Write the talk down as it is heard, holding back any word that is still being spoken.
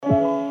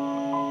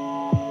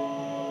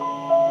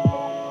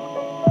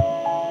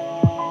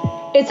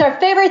It's our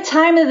favorite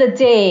time of the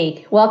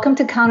day. Welcome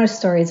to Counter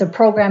Stories, a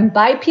program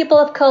by people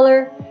of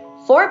color,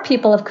 for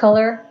people of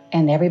color,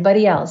 and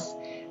everybody else.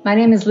 My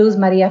name is Luz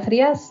Maria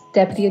Frias,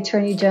 Deputy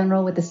Attorney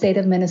General with the state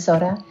of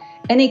Minnesota.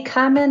 Any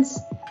comments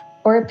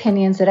or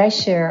opinions that I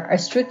share are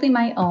strictly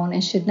my own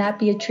and should not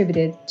be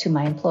attributed to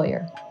my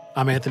employer.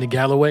 I'm Anthony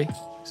Galloway,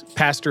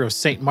 pastor of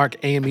St. Mark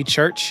AME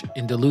Church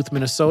in Duluth,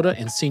 Minnesota,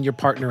 and senior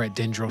partner at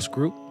Dendros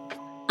Group.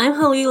 I'm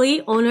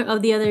Halili, owner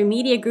of The Other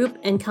Media Group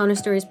and Counter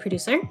Stories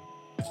producer.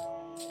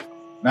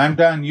 And I'm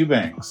Don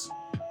Eubanks,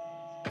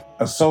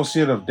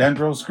 associate of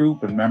Dendros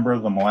Group and member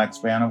of the Mille Lacs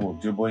Band of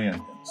Ojibwe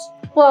Indians.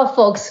 Well,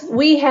 folks,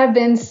 we have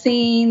been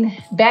seeing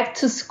back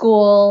to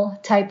school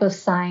type of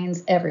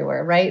signs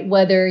everywhere, right?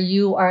 Whether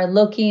you are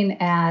looking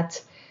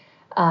at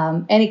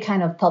any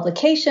kind of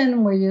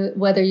publication,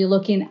 whether you're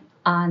looking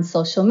on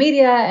social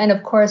media, and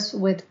of course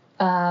with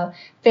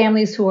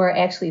families who are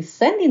actually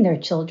sending their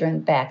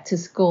children back to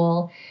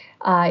school,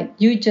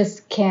 you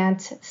just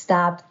can't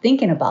stop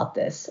thinking about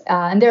this.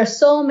 And there are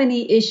so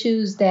many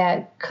issues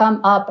that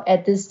come up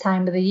at this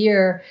time of the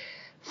year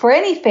for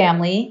any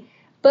family,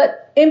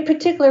 but in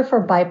particular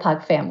for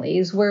BIPOC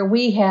families, where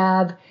we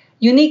have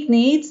unique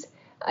needs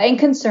and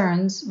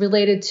concerns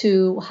related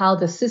to how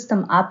the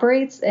system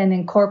operates and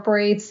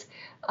incorporates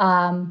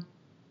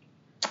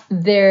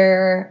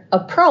their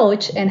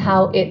approach and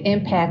how it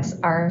impacts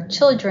our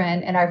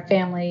children and our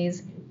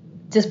families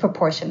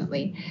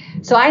disproportionately.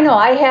 So I know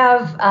I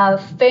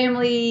have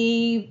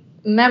family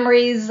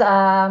memories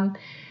and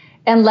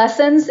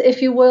lessons,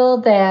 if you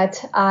will,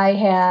 that I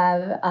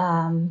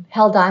have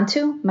held on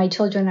to. My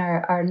children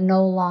are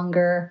no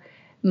longer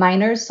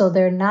minors, so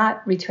they're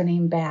not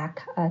returning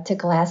back to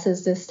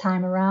classes this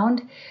time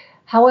around.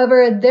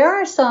 However, there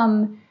are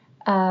some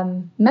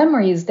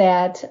memories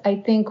that I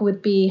think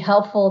would be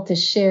helpful to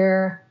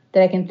share,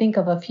 that I can think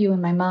of a few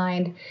in my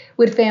mind,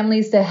 with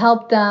families to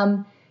help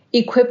them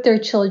equip their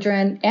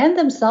children and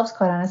themselves,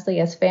 quite honestly,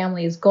 as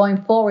families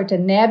going forward to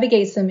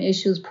navigate some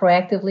issues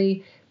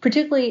proactively,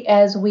 particularly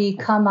as we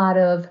come out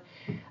of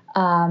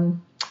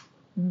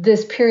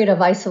this period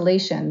of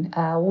isolation.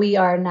 We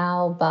are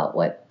now about,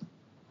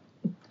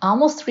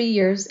 almost 3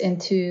 years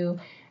into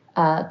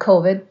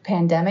COVID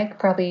pandemic,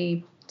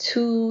 probably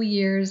 2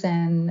 years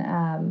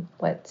and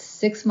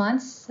 6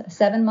 months,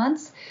 7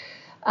 months.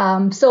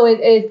 So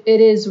it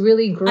is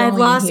really growing. I've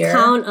lost here.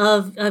 count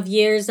of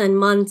years and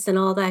months and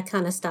all that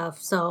kind of stuff.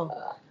 So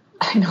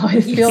I know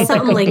it feels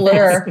like a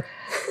blur.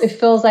 It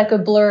feels like a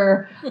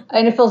blur,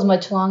 and it feels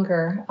much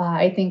longer.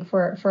 I think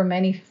for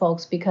many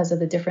folks because of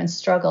the different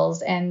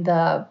struggles and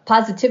the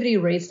positivity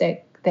rates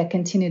that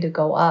continue to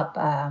go up.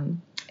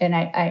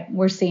 And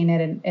we're seeing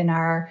it in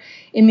our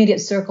immediate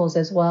circles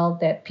as well,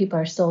 that people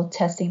are still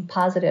testing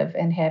positive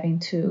and having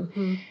to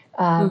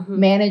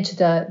manage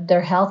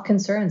their health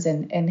concerns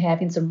and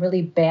having some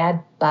really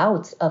bad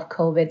bouts of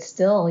COVID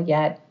still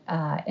yet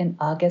in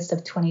August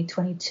of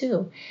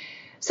 2022.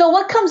 So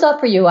what comes up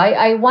for you?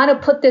 I want to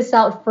put this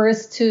out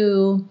first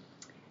to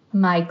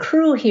my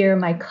crew here,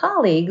 my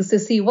colleagues, to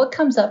see what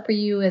comes up for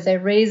you as I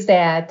raise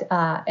that,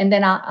 and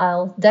then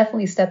I'll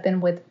definitely step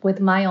in with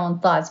my own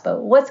thoughts.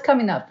 But what's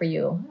coming up for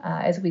you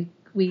as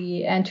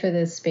we enter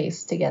this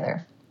space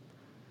together?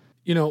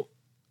 You know,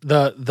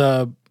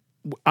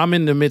 I'm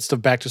in the midst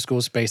of back to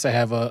school space. I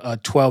have a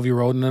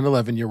 12-year-old and an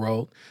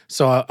 11-year-old,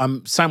 so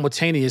I'm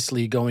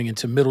simultaneously going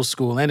into middle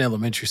school and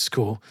elementary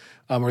school,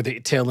 or the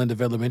tail end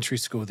of elementary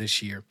school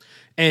this year,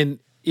 and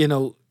you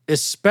know,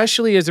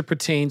 especially as it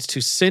pertains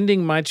to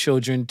sending my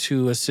children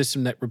to a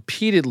system that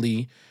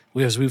repeatedly,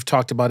 as we've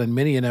talked about in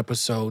many an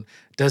episode,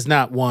 does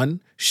not,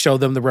 one, show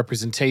them the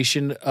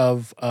representation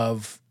of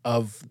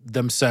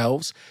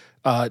themselves,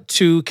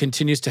 two,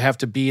 continues to have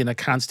to be in a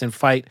constant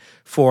fight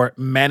for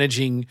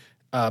managing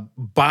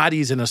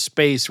bodies in a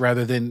space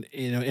rather than,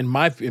 you know, in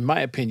my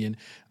opinion,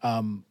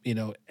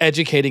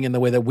 educating in the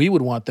way that we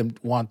would want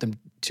them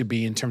to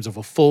be in terms of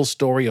a full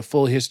story, a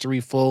full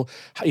history, full,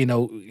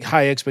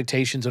 high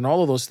expectations and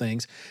all of those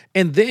things.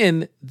 And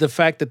then the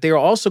fact that they're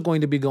also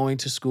going to be going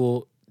to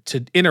school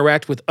to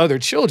interact with other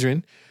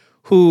children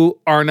who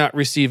are not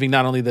receiving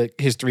not only the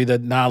history, the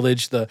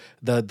knowledge, the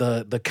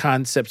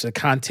concepts, the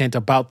content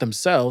about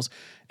themselves,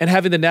 and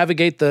having to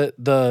navigate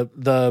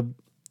the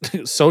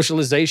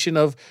socialization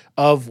of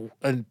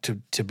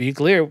to be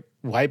clear,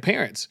 white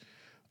parents.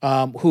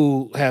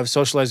 Who have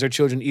socialized their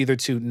children either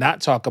to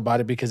not talk about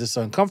it because it's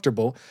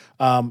uncomfortable.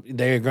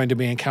 They are going to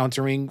be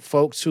encountering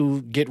folks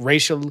who get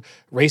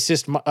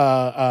racist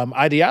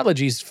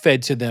ideologies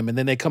fed to them, and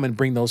then they come and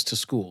bring those to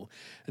school.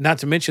 Not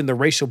to mention the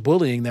racial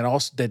bullying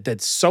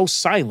that's so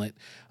silent,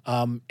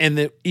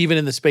 and even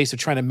in the space of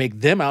trying to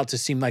make them out to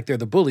seem like they're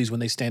the bullies when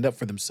they stand up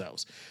for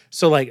themselves.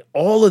 So like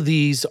all of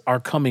these are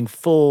coming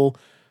full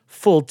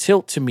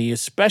tilt to me,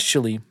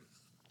 especially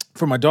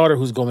for my daughter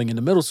who's going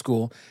into middle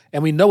school.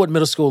 And we know what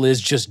middle school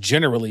is just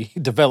generally,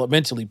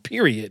 developmentally,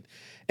 period.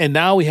 And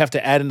now we have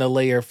to add in a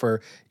layer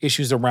for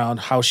issues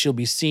around how she'll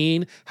be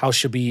seen, how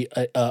she'll be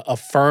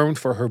affirmed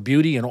for her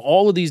beauty, and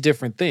all of these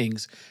different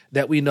things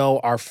that we know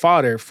are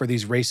fodder for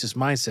these racist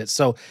mindsets.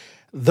 So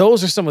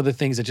those are some of the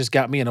things that just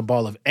got me in a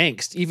ball of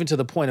angst, even to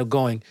the point of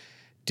going,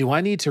 do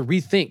I need to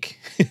rethink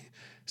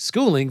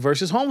schooling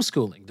versus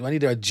homeschooling? Do I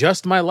need to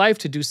adjust my life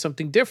to do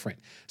something different?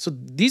 So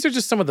these are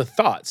just some of the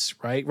thoughts,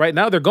 right? Right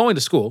now they're going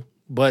to school,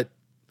 but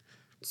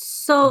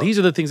these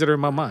are the things that are in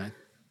my mind.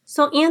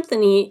 So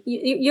Anthony,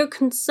 your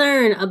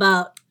concern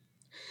about,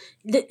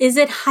 is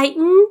it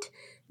heightened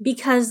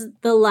because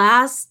the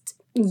last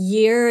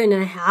year and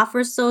a half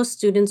or so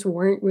students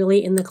weren't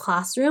really in the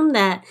classroom,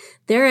 that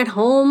they're at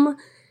home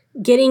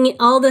getting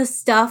all the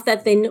stuff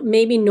that they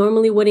maybe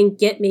normally wouldn't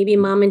get? Maybe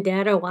mom and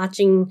dad are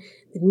watching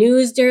the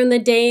news during the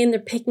day and they're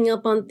picking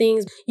up on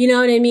things. You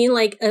know what I mean?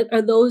 Like,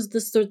 are those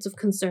the sorts of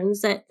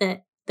concerns that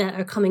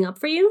are coming up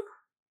for you?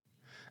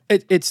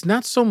 It's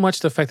not so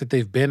much the fact that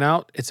they've been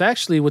out. It's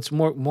actually what's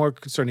more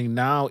concerning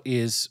now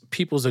is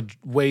people's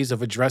ways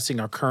of addressing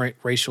our current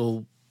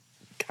racial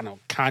kind of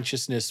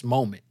consciousness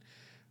moment.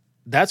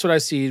 That's what I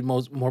see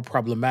more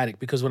problematic,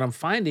 because what I'm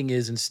finding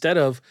is instead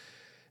of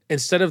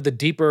the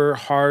deeper,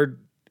 hard,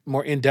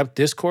 more in-depth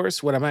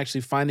discourse, what I'm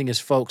actually finding is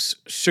folks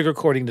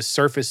sugarcoating the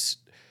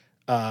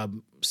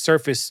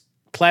surface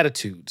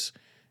platitudes.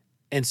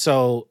 And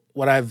so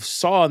what I've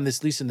saw at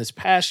least in this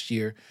past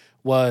year,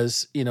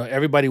 was,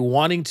 everybody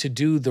wanting to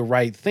do the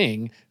right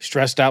thing,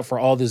 stressed out for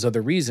all these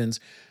other reasons.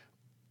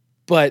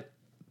 But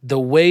the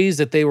ways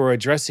that they were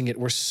addressing it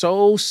were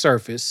so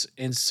surface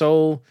and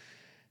so,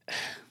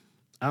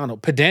 I don't know,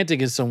 pedantic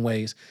in some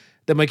ways,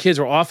 that my kids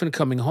were often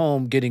coming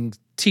home getting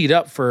teed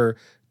up for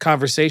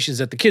conversations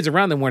that the kids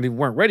around them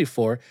weren't ready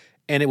for.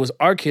 And it was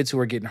our kids who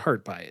were getting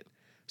hurt by it.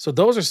 So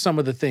those are some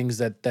of the things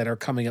that are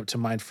coming up to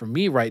mind for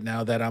me right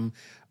now that I'm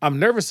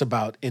nervous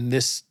about in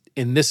this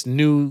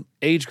new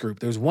age group.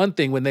 There's one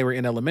thing when they were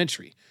in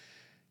elementary.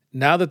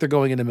 Now that they're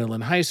going into middle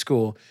and high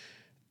school,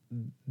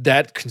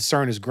 that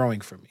concern is growing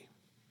for me.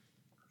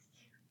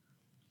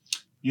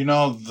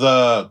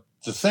 The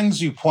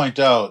things you point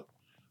out,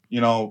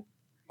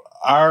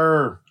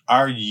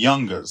 our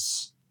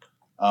youngest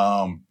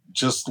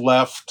just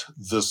left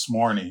this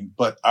morning,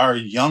 but our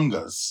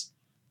youngest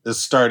is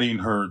starting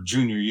her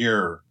junior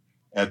year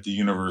at the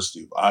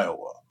University of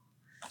Iowa.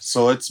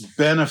 So it's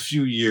been a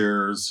few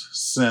years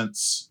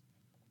since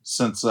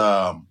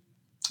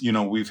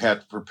we've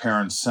had her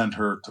parents send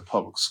her to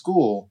public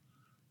school.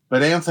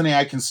 But Anthony,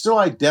 I can still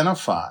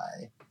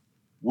identify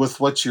with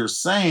what you're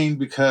saying,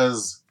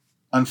 because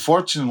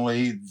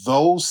unfortunately,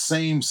 those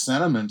same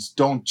sentiments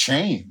don't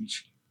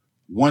change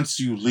once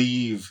you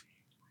leave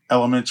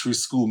elementary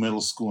school, middle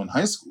school, and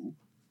high school.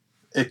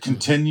 It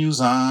continues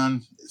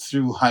on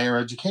through higher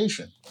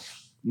education.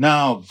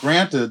 Now,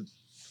 granted,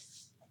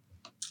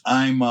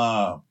 I'm,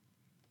 my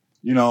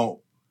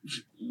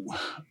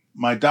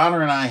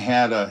daughter and I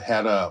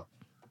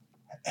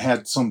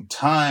had some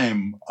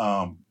time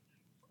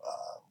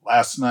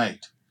last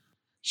night.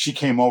 She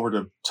came over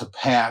to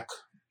pack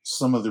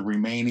some of the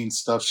remaining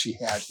stuff she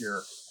had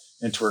here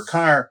into her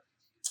car,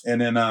 and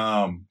then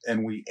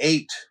and we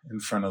ate in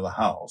front of the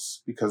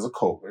house because of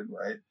COVID,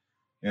 right?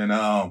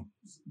 And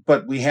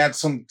but we had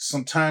some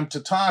time to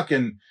talk,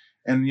 and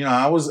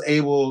I was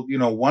able,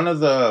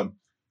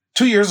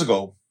 2 years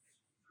ago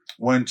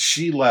when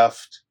she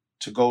left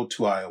to go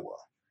to Iowa,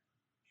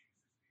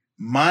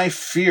 my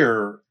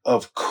fear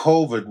of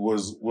COVID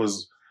was,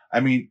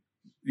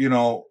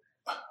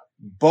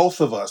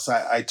 both of us,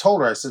 I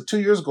told her, I said,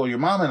 2 years ago, your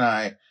mom and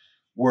I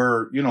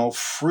were,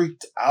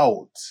 freaked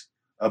out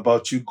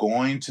about you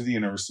going to the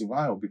University of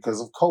Iowa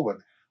because of COVID.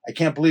 I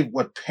can't believe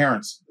what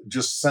parents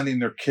just sending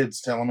their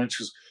kids to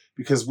elementary,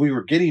 because we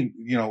were getting,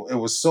 it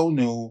was so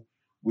new.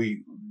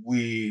 We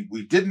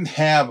didn't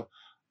have,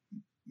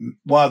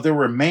 there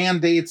were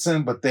mandates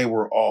in, but they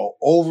were all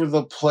over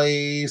the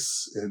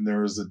place. And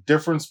there was a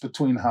difference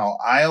between how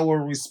Iowa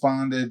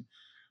responded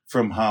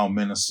from how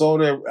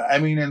Minnesota,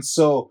 and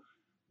so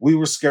we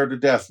were scared to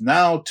death.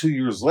 Now, 2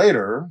 years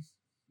later,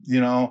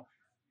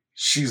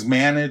 she's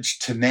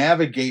managed to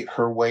navigate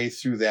her way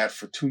through that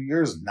for 2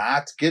 years,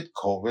 not get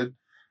COVID.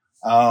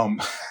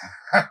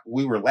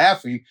 We were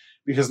laughing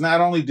because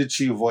not only did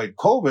she avoid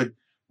COVID,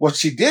 what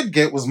she did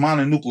get was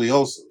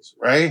mononucleosis,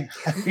 right?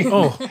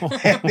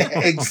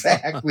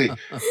 Exactly.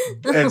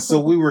 And so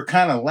we were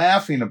kind of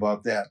laughing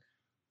about that.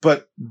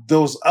 But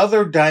those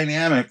other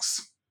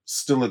dynamics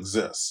still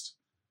exist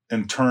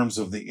in terms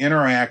of the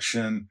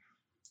interaction.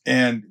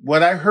 And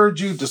what I heard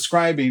you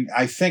describing,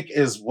 I think,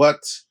 is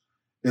what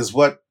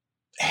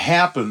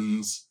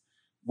happens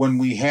when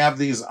we have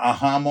these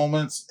aha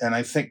moments. And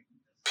I think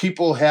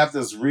people have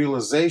this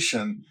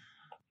realization.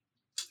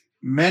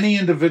 Many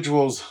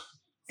individuals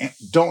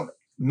don't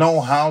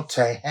know how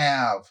to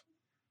have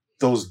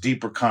those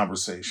deeper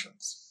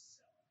conversations.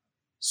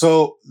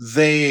 So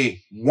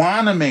they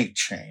want to make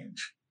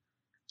change.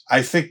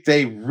 I think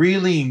they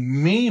really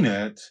mean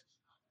it,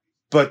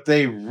 but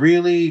they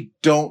really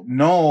don't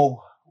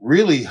know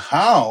really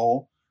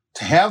how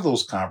to have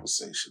those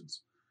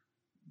conversations.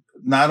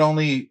 Not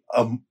only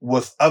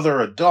with other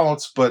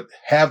adults, but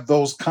have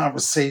those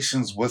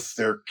conversations with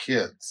their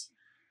kids.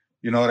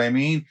 You know what I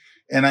mean?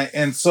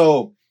 And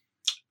so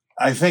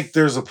I think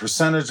there's a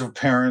percentage of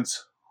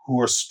parents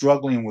who are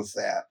struggling with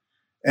that.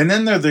 And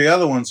then there are the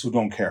other ones who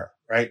don't care,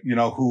 right?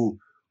 Who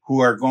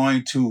are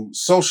going to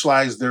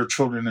socialize their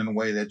children in a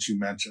way that you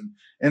mentioned.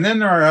 And then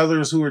there are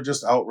others who are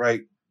just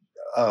outright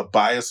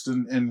biased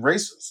and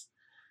racist.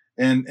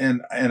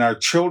 And our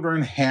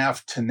children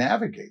have to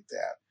navigate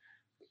that.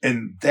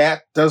 And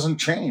that doesn't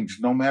change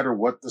no matter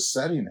what the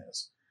setting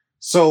is.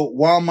 So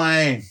while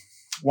my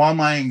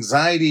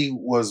anxiety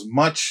was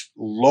much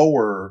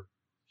lower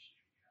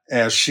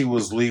as she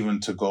was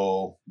leaving to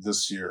go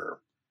this year,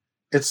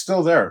 it's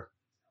still there.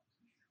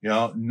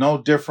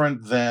 No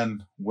different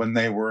than when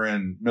they were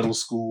in middle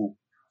school,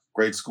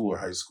 grade school, or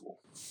high school.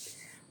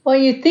 Well,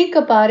 you think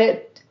about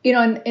it,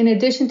 in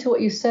addition to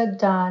what you said,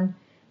 Don,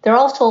 there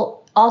are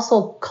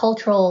also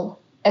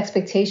cultural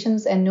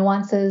expectations and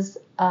nuances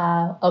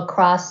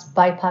across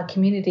BIPOC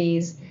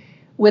communities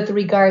with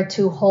regard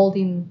to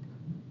holding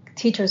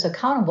teachers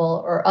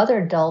accountable or other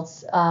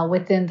adults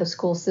within the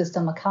school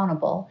system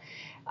accountable.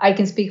 I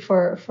can speak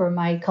for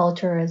my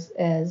culture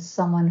as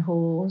someone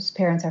whose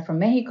parents are from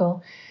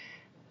Mexico,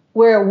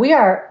 where we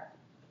are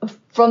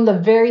from the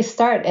very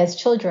start as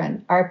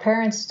children. Our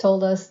parents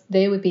told us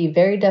they would be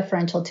very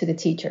deferential to the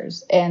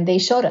teachers, and they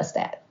showed us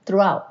that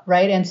throughout,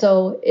 right? And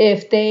so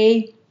if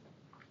they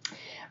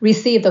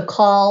received a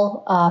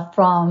call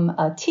from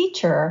a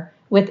teacher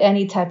with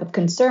any type of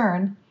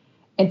concern,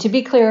 and to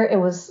be clear, it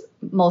was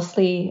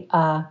mostly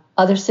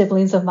other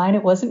siblings of mine.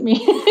 It wasn't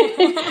me.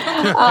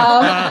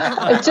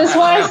 I just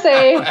want to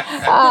say,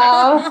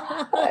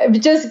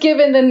 just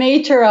given the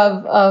nature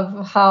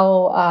of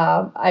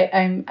how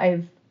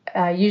I've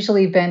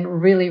usually been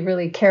really,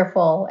 really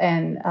careful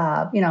and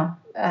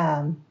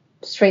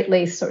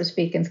straight-laced, so to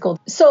speak, in school.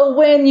 So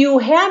when you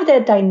have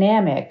that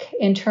dynamic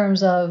in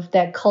terms of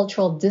that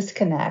cultural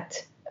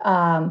disconnect,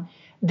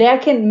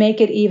 that can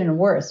make it even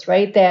worse,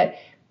 right? That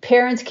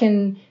parents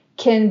can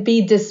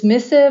be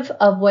dismissive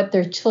of what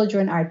their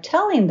children are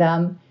telling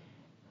them,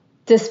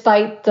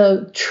 despite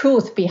the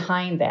truth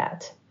behind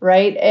that,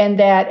 right? And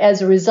that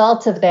as a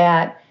result of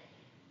that,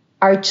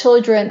 our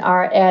children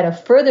are at a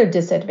further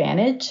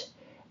disadvantage,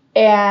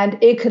 and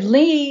it could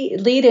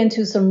lead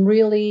into some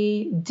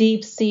really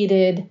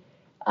deep-seated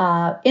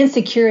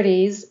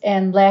insecurities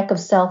and lack of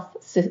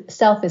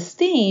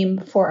self-esteem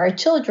for our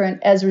children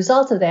as a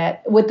result of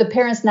that, with the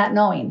parents not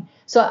knowing.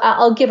 So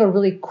I'll give a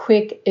really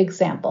quick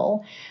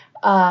example.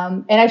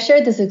 And I've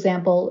shared this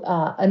example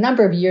a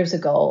number of years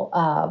ago.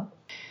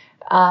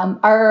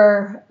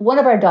 One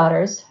of our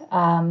daughters,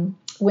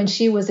 when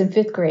she was in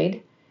 5th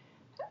grade,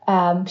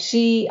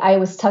 I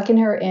was tucking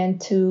her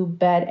into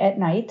bed at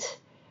night.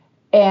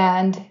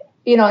 And,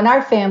 in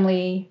our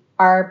family,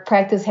 our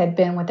practice had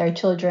been with our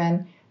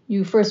children,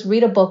 you first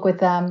read a book with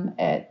them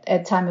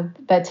at time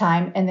of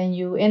bedtime, and then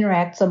you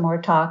interact some more,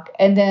 talk,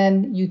 and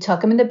then you tuck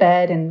them into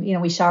bed, and,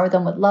 we shower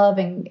them with love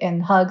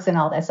and hugs and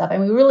all that stuff.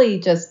 And we really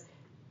just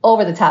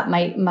over the top.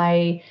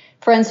 My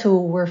friends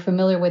who were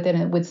familiar with it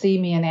and would see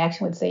me in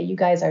action would say, you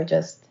guys are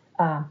just,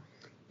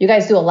 you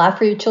guys do a lot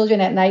for your children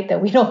at night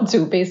that we don't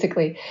do,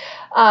 basically.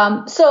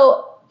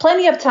 So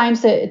plenty of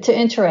times to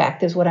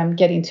interact is what I'm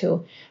getting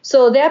to.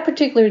 So one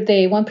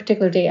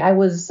particular day, I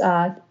was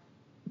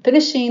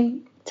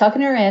finishing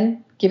tucking her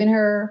in, giving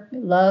her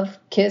love,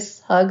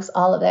 kiss, hugs,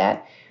 all of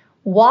that,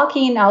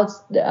 walking out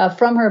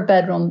from her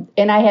bedroom,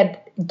 and I had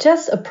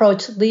just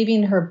approached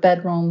leaving her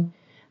bedroom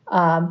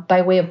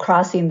by way of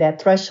crossing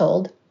that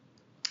threshold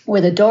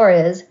where the door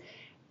is,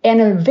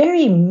 and a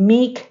very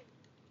meek,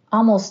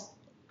 almost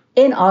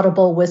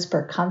inaudible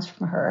whisper comes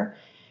from her,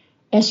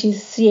 and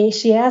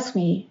she asked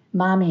me,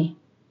 "Mommy,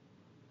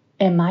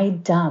 am I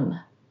dumb?"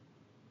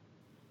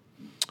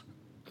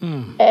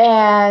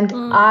 And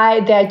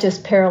that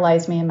just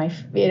paralyzed me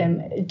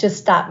it just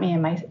stopped me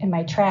in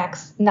my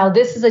tracks. Now,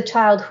 this is a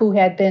child who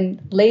had been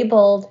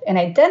labeled and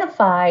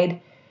identified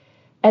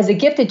as a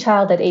gifted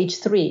child at age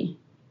 3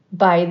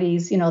 by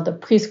these, the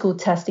preschool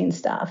testing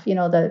stuff.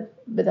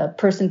 The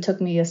person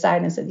took me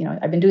aside and said,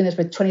 I've been doing this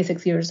for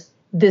 26 years.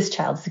 This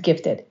child's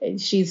gifted.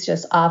 She's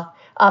just off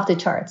the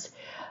charts.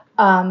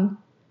 And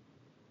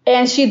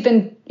she'd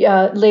been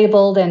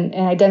labeled and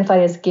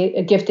identified as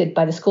gifted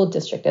by the school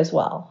district as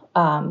well.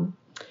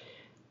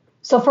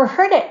 So for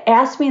her to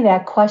ask me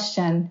that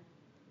question,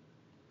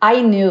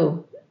 I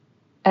knew,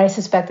 I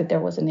suspected there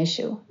was an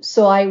issue.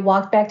 So I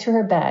walked back to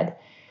her bed,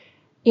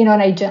 and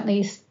I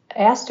gently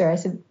asked her, I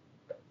said,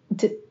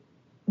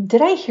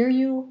 did I hear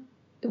you?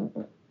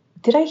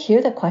 Did I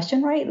hear the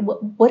question right?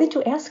 What did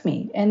you ask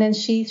me? And then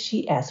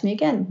she asked me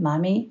again,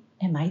 "Mommy,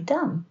 am I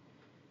dumb?"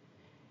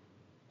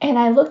 And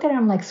I looked at her,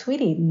 I'm like,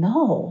 "Sweetie,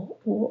 no.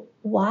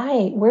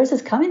 Why? Where's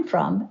this coming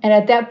from?" And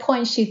at that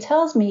point, she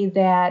tells me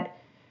that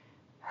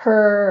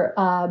her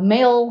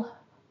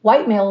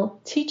white male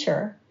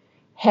teacher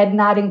had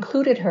not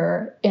included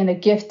her in a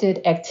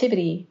gifted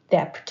activity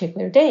that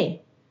particular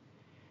day.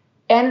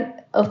 And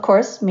of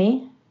course,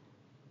 me,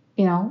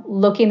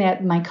 looking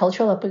at my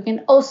cultural upbringing,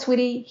 "Oh,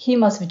 sweetie, he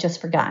must have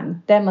just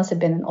forgotten. That must have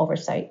been an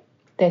oversight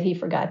that he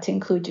forgot to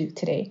include you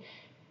today."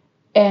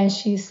 And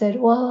she said,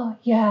 well,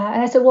 yeah.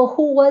 And I said, well,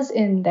 who was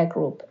in that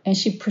group? And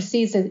she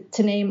proceeds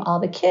to name all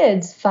the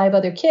kids, 5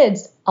 other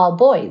kids, all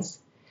boys,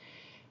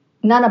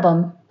 none of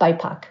them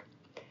BIPOC.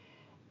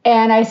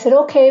 And I said,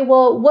 okay,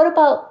 well, what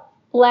about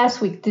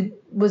last week?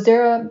 Was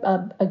there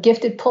a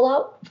gifted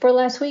pullout for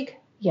last week?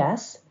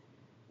 Yes.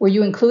 Were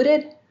you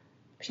included?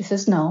 She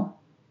says, no.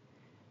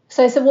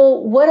 So I said,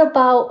 well, what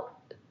about,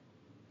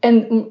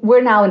 and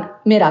we're now in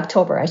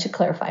mid-October, I should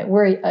clarify.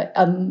 We're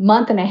a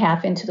month and a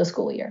half into the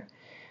school year.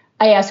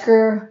 I asked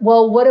her,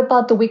 well, what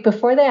about the week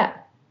before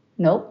that?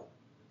 Nope,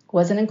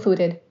 wasn't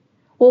included.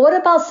 Well, what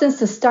about since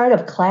the start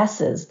of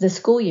classes this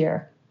school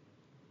year?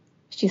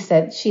 She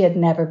said she had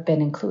never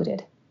been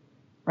included,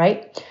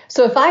 right?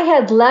 So if I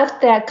had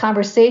left that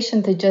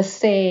conversation to just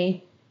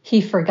say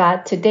he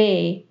forgot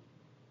today,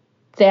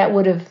 that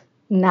would have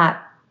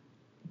not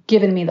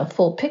given me the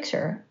full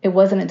picture. It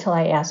wasn't until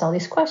I asked all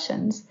these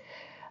questions.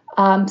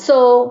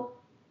 So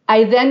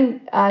I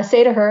then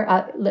say to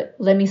her,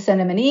 let me send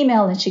him an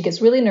email. And she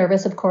gets really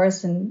nervous, of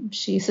course, and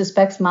she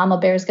suspects Mama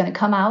Bear is going to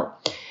come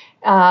out.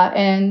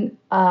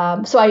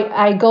 So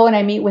I go and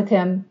I meet with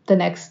him the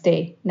next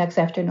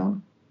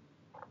afternoon.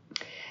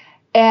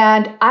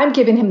 And I'm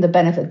giving him the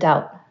benefit of the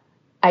doubt.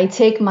 I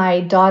take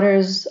my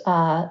daughter's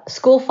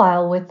school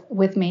file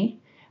with me,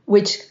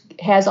 which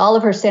has all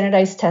of her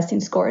standardized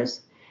testing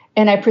scores.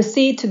 And I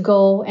proceed to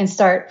go and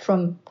start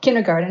from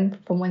kindergarten,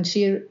 from when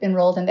she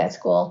enrolled in that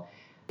school.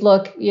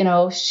 Look,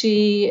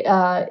 she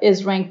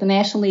is ranked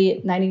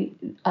nationally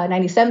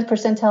 97th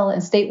percentile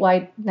and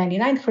statewide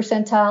 99th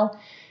percentile.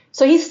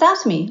 So he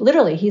stops me,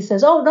 literally. He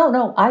says, oh,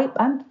 no,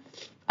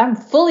 I'm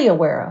fully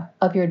aware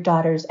of your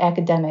daughter's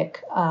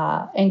academic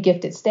and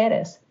gifted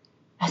status.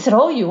 I said,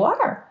 oh, you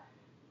are?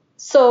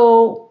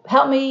 So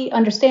help me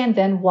understand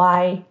then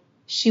why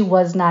she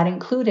was not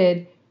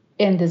included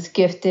in this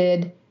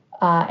gifted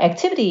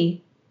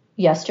activity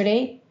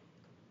yesterday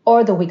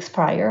or the weeks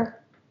prior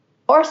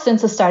or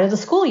since the start of the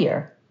school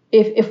year.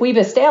 If we've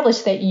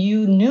established that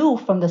you knew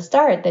from the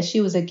start that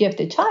she was a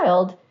gifted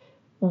child,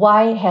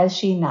 why has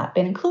she not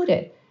been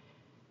included?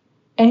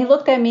 And he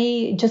looked at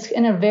me just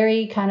in a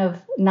very kind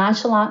of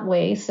nonchalant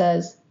way,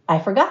 says, I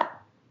forgot.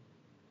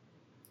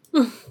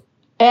 And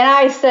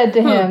I said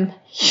to him,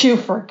 you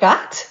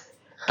forgot?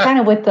 Kind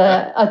of with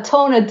a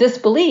tone of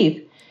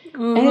disbelief.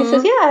 Mm-hmm. And he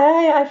says,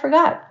 yeah, I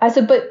forgot. I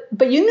said,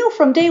 but you knew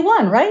from day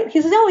one, right?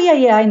 He says, oh,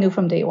 yeah, I knew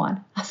from day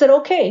one. I said,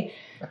 okay.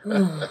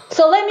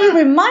 So let me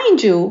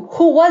remind you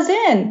who was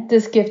in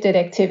this gifted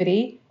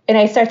activity. And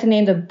I start to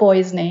name the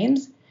boys'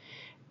 names.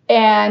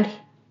 And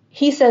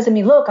he says to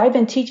me, look, I've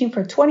been teaching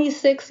for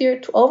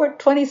over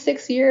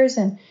 26 years.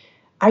 And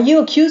are you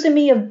accusing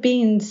me of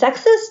being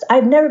sexist?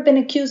 I've never been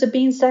accused of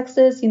being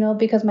sexist,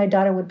 because my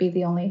daughter would be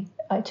the only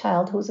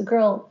child who was a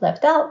girl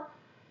left out.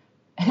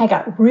 And I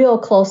got real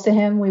close to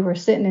him. We were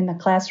sitting in the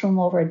classroom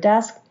over a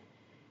desk.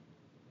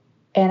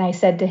 And I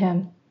said to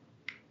him,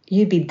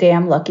 you'd be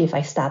damn lucky if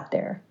I stopped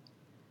there.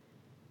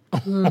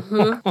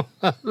 Mm-hmm.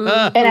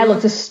 And I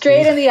looked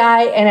straight in the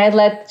eye and I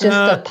let just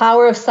the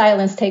power of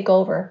silence take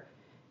over.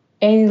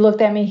 And he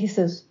looked at me. He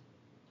says,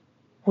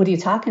 what are you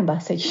talking about? I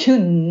said, you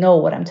know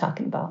what I'm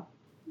talking about.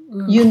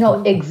 You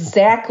know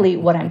exactly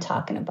what I'm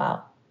talking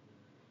about.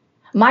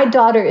 My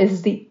daughter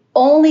is the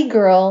only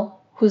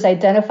girl who's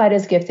identified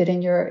as gifted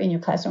in your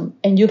classroom.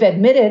 And you've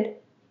admitted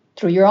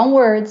through your own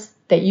words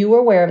that you were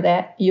aware of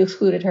that. You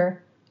excluded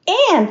her.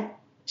 And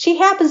she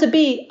happens to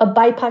be a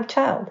BIPOC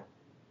child.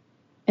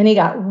 And he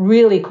got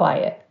really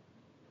quiet.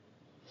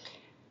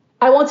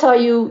 I won't tell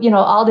you,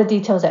 all the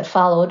details that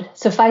followed.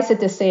 Suffice it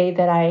to say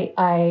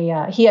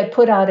that he had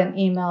put out an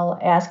email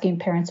asking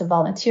parents to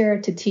volunteer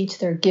to teach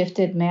their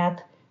gifted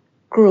math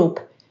group.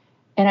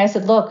 And I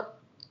said, look,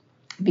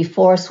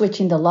 before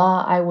switching to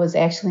law, I was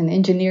actually an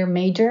engineer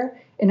major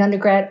in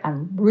undergrad.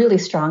 I'm really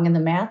strong in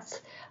the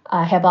maths.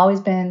 I have always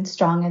been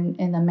strong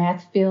in the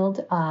math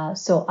field.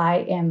 So I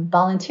am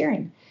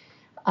volunteering.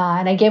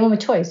 And I gave him a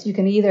choice. You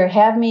can either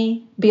have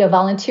me be a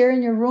volunteer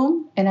in your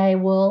room, and I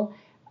will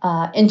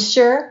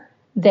ensure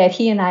that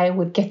he and I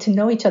would get to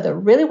know each other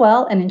really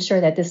well and ensure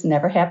that this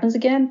never happens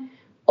again,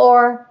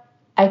 or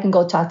I can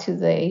go talk to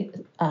the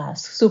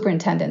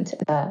superintendent,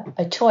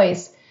 a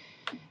choice.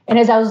 And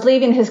as I was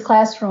leaving his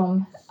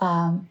classroom,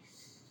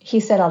 he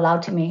said out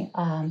loud to me,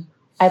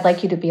 I'd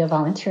like you to be a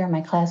volunteer in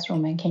my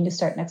classroom, and can you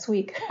start next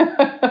week?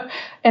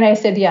 And I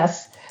said,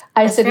 yes.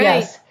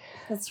 Yes.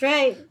 That's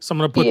right. So I'm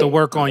going to put the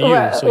work on you.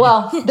 Right.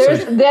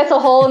 That's a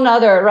whole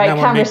nother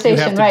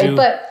conversation, right?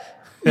 But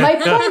my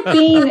point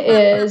being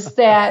is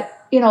that,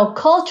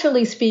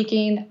 culturally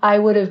speaking, I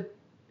would have,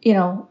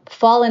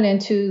 fallen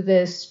into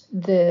this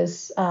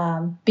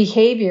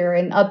behavior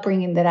and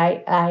upbringing that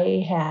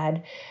I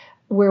had,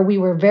 where we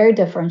were very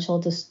deferential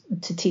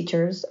to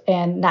teachers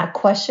and not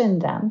question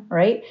them,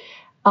 right?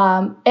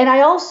 And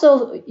I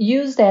also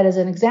use that as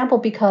an example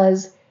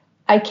because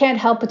I can't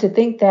help but to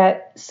think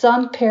that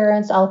some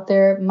parents out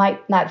there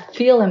might not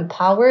feel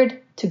empowered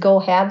to go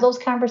have those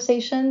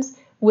conversations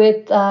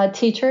with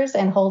teachers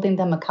and holding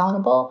them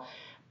accountable.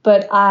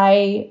 But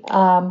I,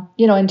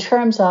 in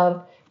terms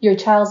of your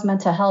child's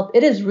mental health,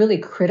 it is really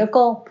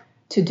critical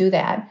to do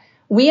that.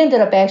 We ended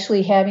up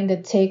actually having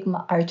to take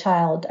our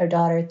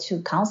daughter,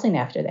 to counseling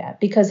after that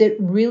because it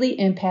really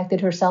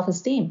impacted her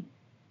self-esteem.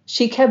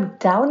 She kept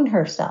doubting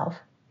herself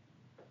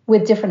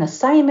with different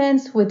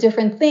assignments, with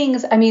different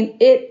things. I mean,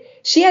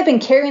 she had been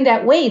carrying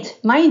that weight,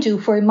 mind you,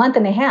 for a month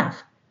and a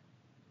half.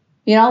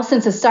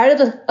 Since the start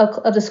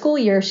of the school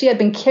year, she had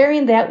been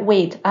carrying that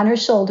weight on her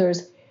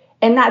shoulders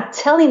and not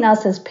telling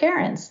us as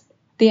parents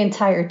the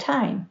entire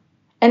time.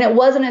 And it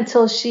wasn't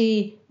until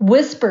she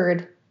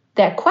whispered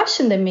that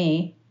question to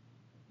me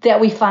that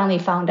we finally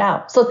found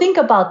out. So think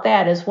about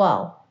that as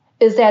well,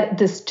 is that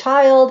this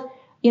child,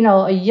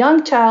 a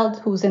young child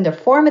who's in their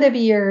formative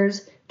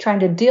years, trying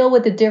to deal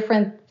with the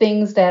different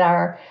things that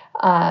are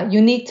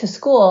unique to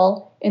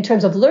school in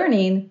terms of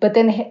learning, but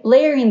then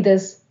layering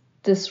this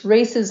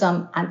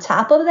racism on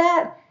top of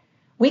that,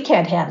 we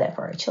can't have that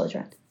for our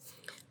children.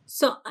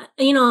 So,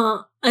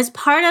 as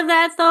part of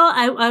that, though,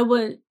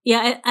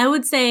 I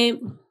would say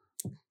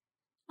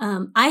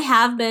I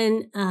have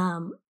been,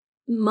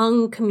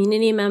 Hmong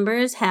community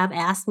members have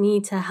asked me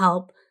to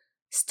help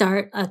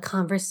start a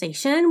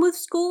conversation with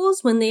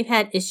schools when they've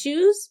had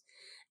issues.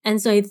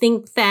 And so I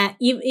think that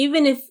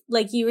even if,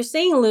 like you were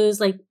saying, Luz,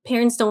 like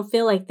parents don't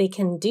feel like they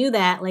can do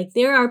that, like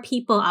there are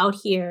people out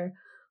here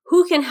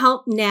who can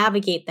help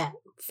navigate that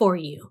for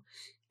you.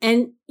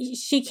 And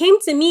she came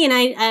to me, and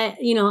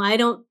I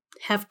don't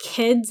have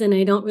kids and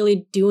I don't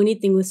really do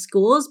anything with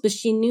schools, but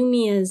she knew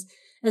me as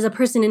a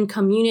person in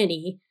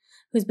community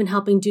who's been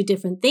helping do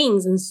different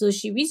things. And so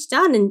she reached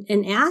out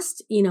and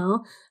asked,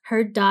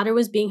 her daughter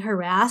was being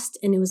harassed,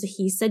 and it was a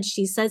he said,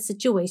 she said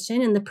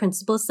situation. And the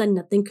principal said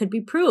nothing could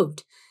be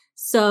proved.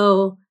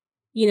 So,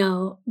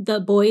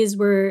 the boys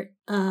were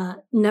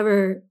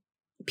never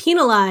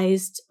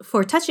penalized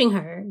for touching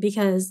her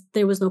because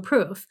there was no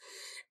proof.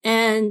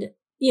 And,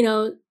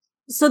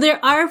 so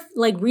there are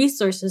like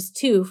resources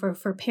too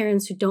for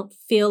parents who don't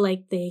feel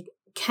like they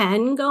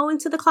can go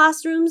into the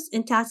classrooms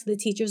and talk to the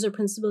teachers or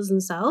principals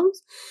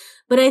themselves.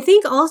 But I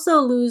think also,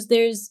 Luz,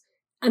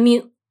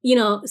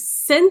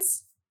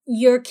 since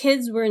your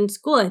kids were in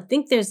school, I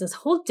think there's this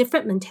whole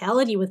different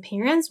mentality with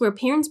parents where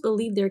parents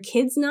believe their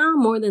kids now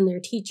more than their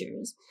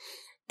teachers.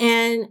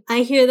 And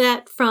I hear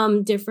that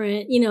from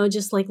different,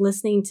 just like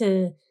listening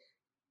to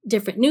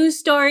different news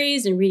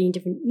stories and reading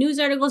different news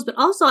articles, but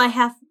also I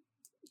have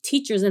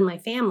teachers in my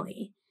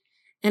family.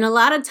 And a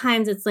lot of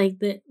times it's like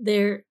that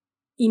they're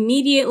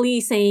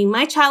immediately saying,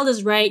 my child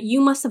is right.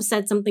 You must have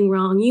said something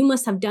wrong. You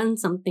must have done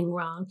something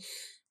wrong.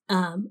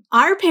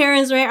 Our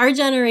parents, right? Our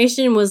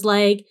generation was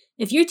like,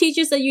 if your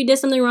teacher said you did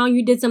something wrong,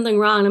 you did something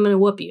wrong, I'm going to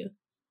whoop you,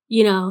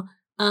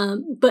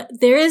 but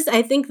there is,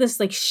 I think, this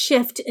like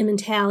shift in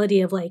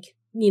mentality of like,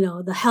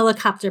 the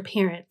helicopter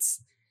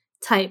parents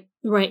type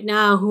right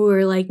now who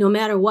are like, no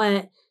matter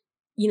what,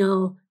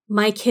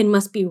 my kid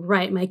must be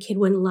right. My kid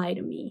wouldn't lie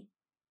to me.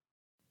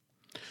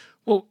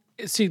 Well,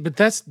 see, but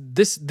that's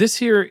this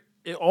here,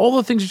 all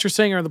the things that you're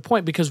saying are the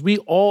point, because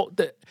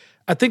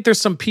I think there's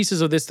some pieces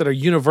of this that are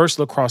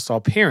universal across all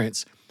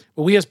parents,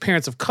 but we as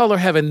parents of color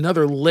have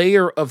another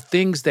layer of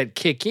things that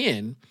kick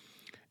in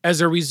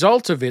as a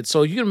result of it.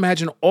 So you can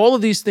imagine all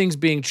of these things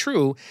being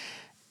true.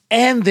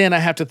 And then I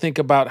have to think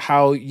about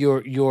how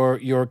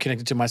you're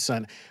connected to my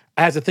son.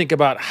 I have to think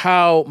about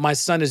how my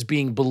son is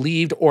being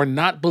believed or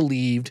not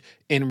believed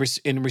in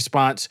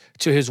response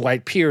to his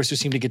white peers who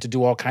seem to get to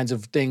do all kinds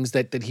of things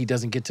that he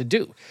doesn't get to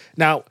do.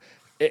 Now,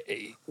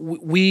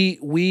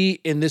 we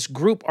in this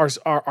group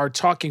are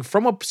talking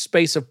from a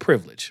space of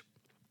privilege,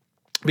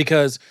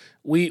 because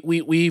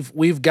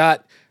we've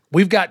got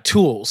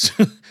tools.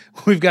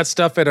 We've got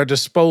stuff at our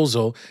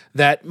disposal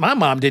that my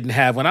mom didn't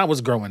have when I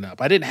was growing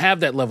up. I didn't have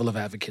that level of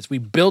advocates. We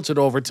built it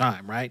over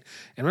time, right?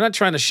 And we're not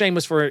trying to shame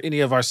us for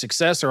any of our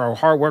success or our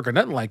hard work or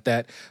nothing like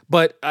that.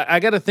 But I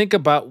got to think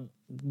about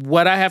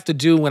what I have to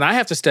do when I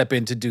have to step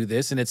in to do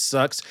this, and it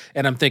sucks,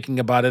 and I'm thinking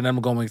about it, and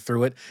I'm going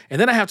through it. And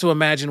then I have to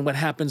imagine what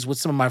happens with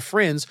some of my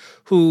friends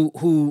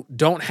who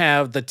don't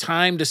have the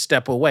time to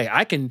step away.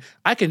 I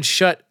can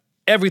shut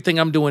everything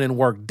I'm doing in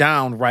work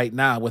down right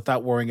now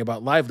without worrying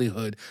about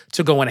livelihood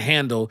to go and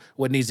handle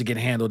what needs to get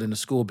handled in the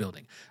school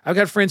building. I've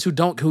got friends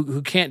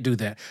who can't do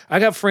that. I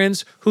got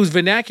friends whose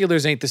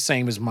vernaculars ain't the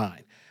same as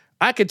mine.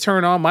 I could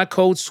turn on my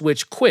code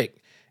switch quick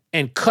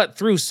and cut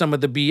through some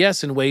of the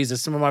BS in ways that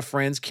some of my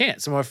friends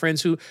can't. Some of my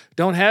friends who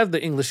don't have the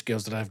English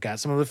skills that I've got.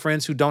 Some of the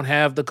friends who don't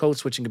have the code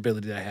switching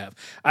ability that I have.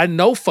 I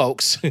know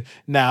folks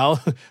now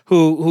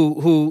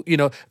who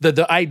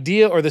the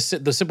idea or the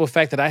simple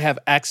fact that I have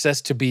access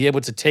to be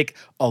able to take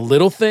a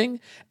little thing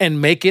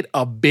and make it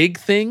a big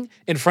thing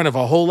in front of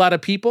a whole lot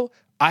of people.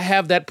 I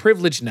have that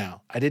privilege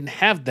now. I didn't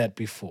have that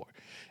before.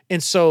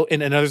 And so,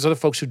 and there's other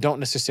folks who don't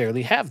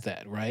necessarily have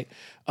that, right?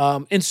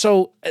 And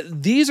so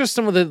these are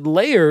some of the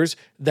layers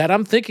that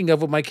I'm thinking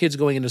of with my kids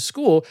going into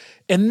school.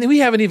 And we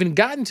haven't even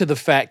gotten to the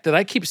fact that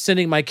I keep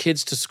sending my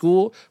kids to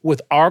school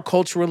with our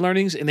cultural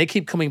learnings, and they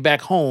keep coming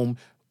back home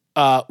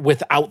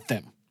without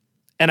them.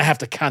 And I have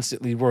to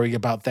constantly worry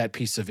about that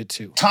piece of it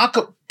too. Talk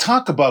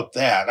about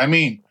that. I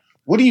mean,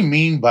 What do you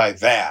mean by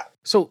that?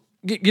 So,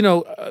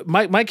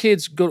 my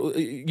kids go.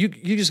 You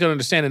just gotta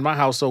understand. In my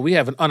household, we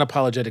have an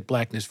unapologetic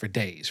blackness for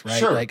days, right?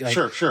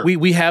 Sure.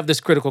 We have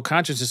this critical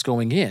consciousness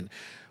going in.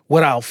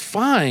 What I'll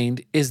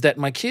find is that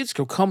my kids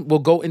will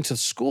go into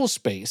school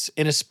space,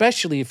 and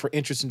especially for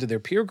interest into their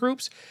peer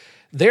groups,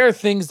 there are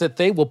things that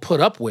they will put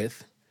up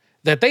with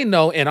that they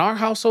know in our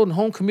household and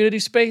home community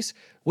space,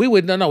 we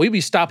would no, we'd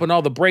be stopping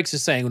all the brakes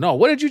and saying, no,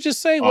 what did you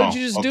just say? What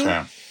did you just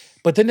do?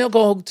 But then they'll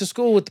go to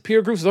school with the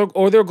peer groups,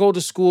 or they'll go to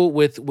school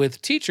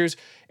with teachers.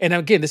 And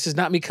again, this is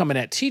not me coming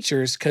at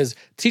teachers, because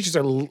teachers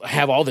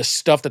have all this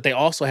stuff that they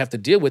also have to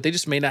deal with. They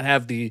just may not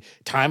have the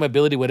time,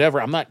 ability,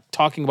 whatever. I'm not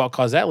talking about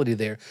causality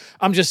there.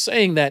 I'm just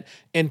saying that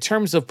in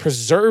terms of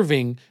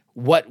preserving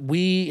what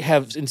we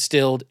have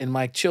instilled in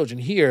my children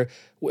here,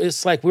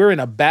 it's like we're in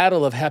a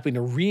battle of having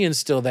to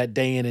reinstill that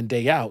day in and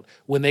day out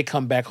when they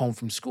come back home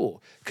from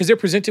school, because they're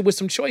presented with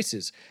some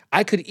choices.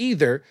 I could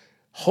either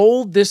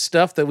hold this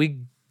stuff that we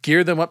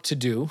gear them up to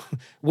do,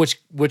 which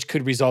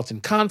could result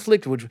in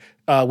conflict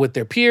with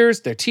their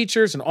peers, their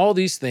teachers, and all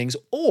these things,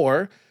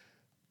 or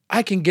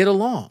I can get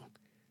along.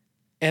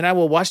 And I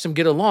will watch them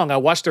get along. I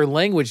watch their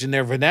language and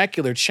their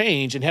vernacular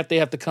change, and they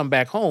have to come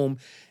back home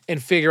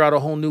and figure out a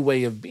whole new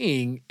way of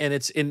being.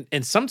 And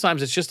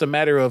sometimes it's just a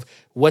matter of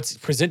what's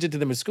presented to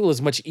them at school is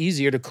much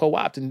easier to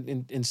co-opt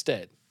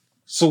instead.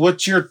 So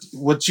what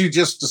you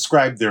just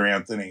described there,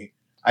 Anthony,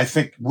 I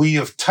think we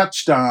have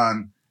touched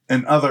on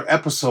in other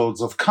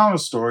episodes of Counter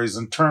Stories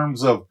in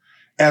terms of,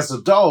 as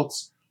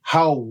adults,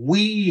 how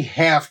we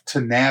have to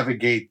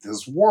navigate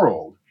this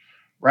world,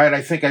 right?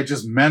 I think I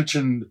just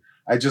mentioned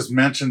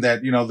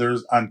that,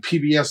 there's on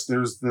PBS,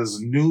 there's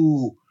this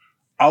new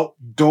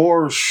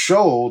outdoor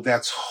show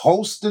that's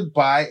hosted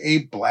by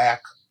a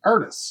Black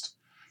artist.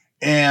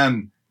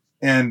 And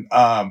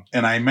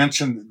I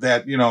mentioned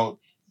that,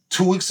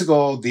 2 weeks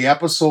ago, the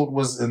episode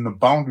was in the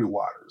Boundary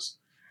Waters.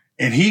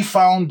 And he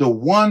found the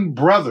one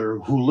brother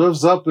who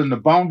lives up in the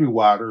Boundary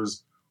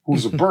Waters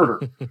who's a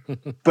birder.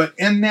 But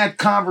in that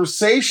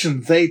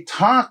conversation, they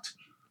talked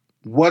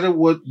what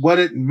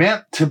it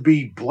meant to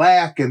be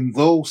Black in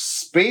those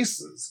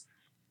spaces.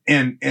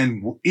 And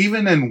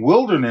even in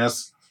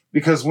wilderness,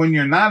 because when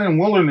you're not in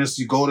wilderness,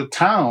 you go to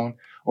town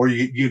or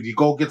you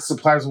go get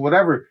supplies or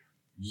whatever,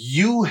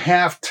 you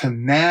have to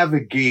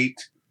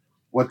navigate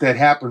what that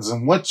happens.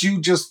 And what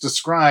you just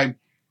described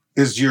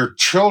is your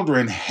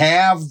children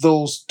have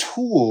those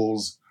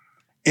tools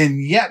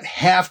and yet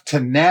have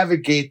to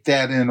navigate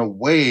that in a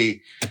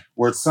way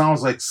where it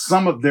sounds like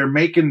they're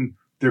making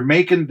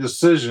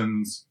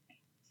decisions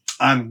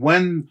on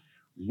when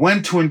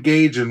to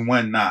engage and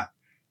when not.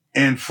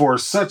 And for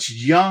such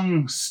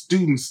young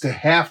students to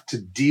have to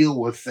deal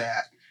with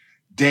that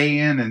day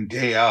in and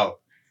day out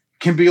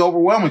can be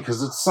overwhelming,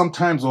 because it's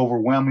sometimes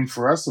overwhelming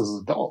for us as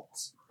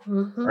adults.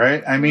 Mm-hmm.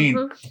 Right? I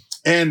mean,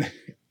 and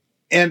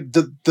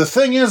the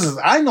thing is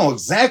I know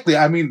exactly,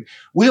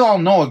 we all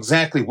know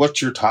exactly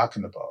what you're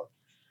talking about.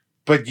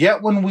 But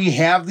yet when we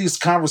have these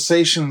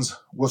conversations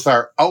with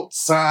our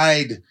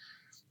outside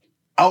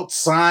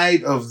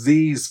of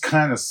these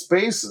kind of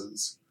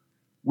spaces,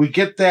 we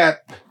get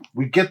that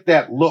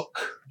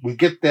look. We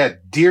get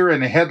that deer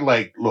in the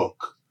headlight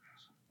look,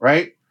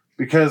 right?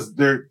 Because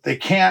they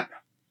can't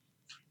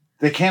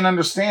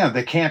understand.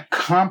 They can't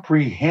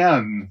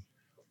comprehend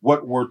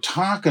what we're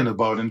talking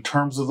about in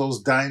terms of those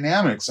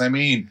dynamics.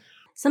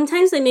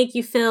 Sometimes they make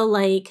you feel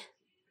like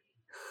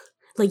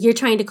you're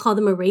trying to call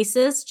them a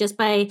racist just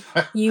by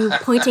you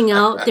pointing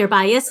out their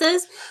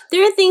biases.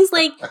 There are things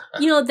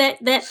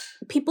that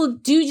people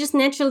do just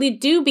naturally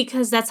do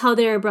because that's how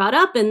they were brought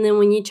up. And then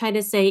when you try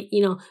to say,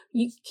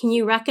 can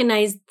you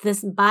recognize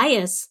this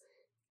bias?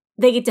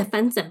 They get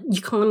defensive.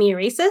 You calling me a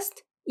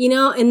racist?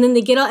 And then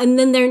they get out, and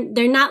then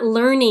they're not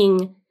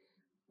learning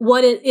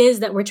what it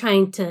is that we're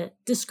trying to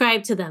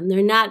describe to them.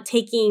 They're not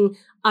taking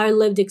our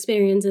lived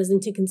experiences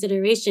into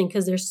consideration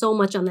because there's so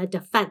much on that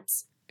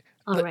defense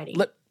already.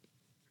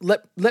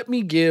 Let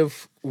me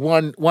give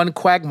one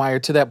quagmire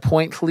to that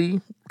point,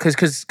 Clee,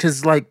 because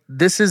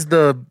this is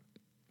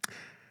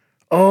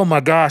oh my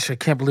gosh, I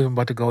can't believe I'm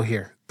about to go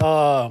here.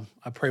 I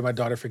pray my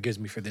daughter forgives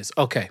me for this.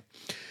 Okay.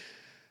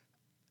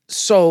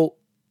 So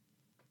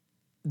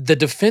the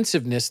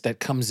defensiveness that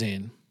comes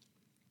in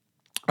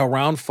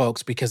around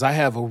folks, because I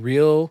have a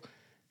real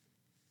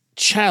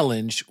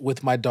challenge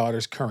with my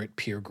daughter's current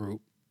peer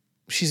group.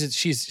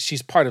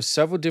 She's part of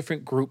several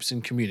different groups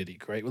in community,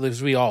 right? Well,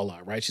 as we all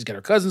are, right? She's got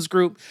her cousins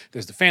group,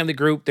 there's the family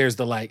group, there's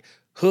the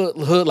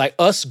hood like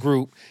us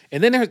group,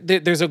 and then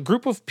there's a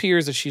group of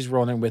peers that she's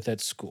rolling with at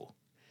school.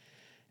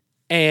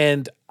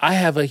 And I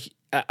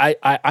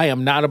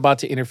am not about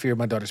to interfere with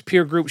my daughter's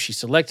peer group. She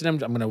selected them.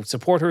 I'm going to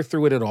support her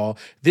through it all.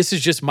 This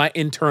is just my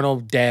internal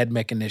dad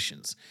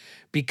machinations,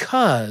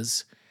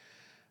 because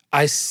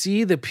I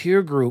see the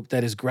peer group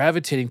that is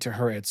gravitating to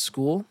her at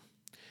school,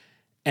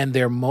 and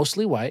they're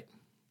mostly white.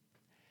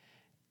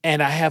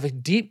 And I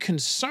have deep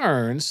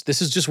concerns.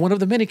 This is just one of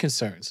the many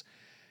concerns,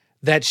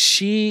 that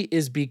she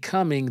is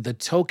becoming the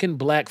token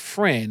Black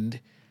friend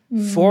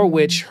for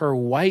which her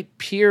white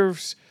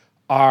peers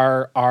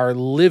are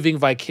living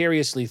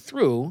vicariously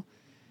through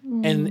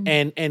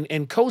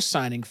and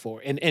co-signing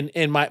for.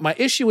 And my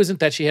issue isn't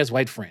that she has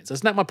white friends.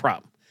 That's not my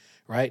problem,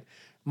 right?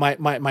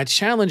 My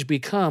challenge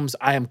becomes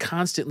I am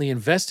constantly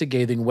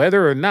investigating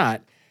whether or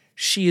not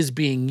she is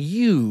being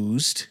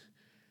used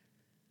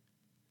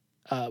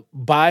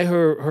by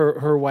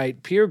her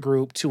white peer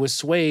group to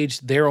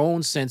assuage their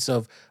own sense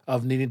of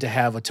needing to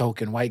have a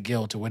token white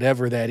guilt or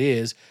whatever that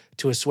is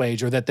to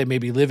assuage, or that they may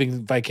be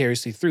living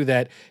vicariously through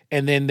that.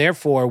 And then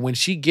therefore, when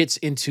she gets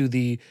into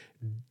the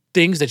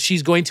things that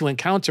she's going to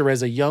encounter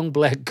as a young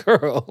black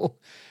girl,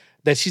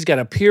 that she's got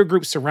a peer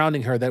group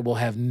surrounding her that will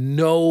have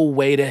no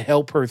way to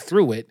help her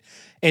through it.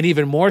 And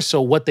even more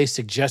so, what they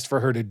suggest for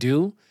her to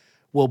do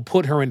will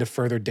put her into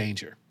further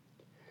danger.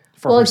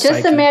 Well,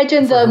 just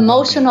imagine the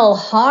emotional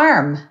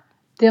harm.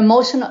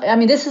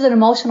 This is an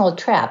emotional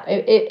trap.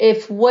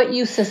 If what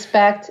you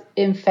suspect,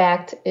 in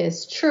fact,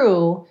 is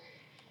true,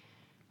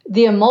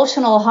 the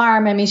emotional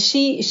harm,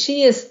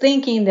 she is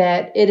thinking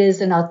that it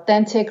is an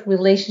authentic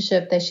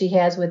relationship that she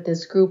has with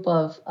this group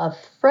of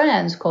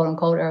friends, quote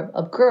unquote, or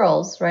of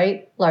girls,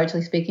 right?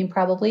 Largely speaking,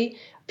 probably.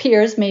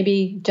 Peers,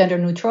 maybe gender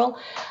neutral.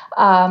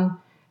 And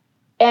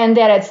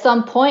that at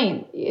some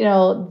point,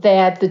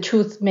 that the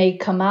truth may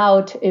come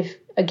out if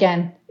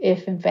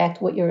in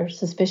fact what your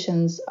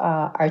suspicions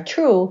are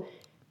true.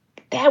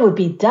 That would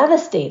be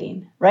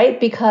devastating, right?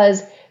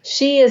 Because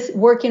she is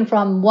working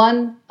from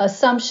one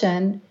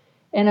assumption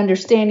and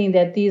understanding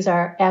that these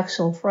are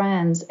actual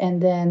friends,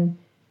 and then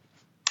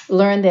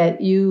learn that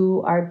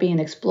you are being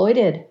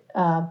exploited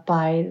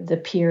by the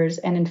peers.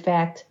 And in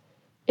fact,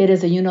 it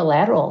is a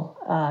unilateral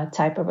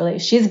type of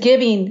relationship. She's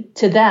giving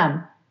to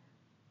them,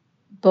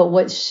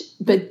 but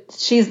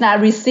she's not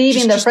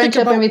receiving the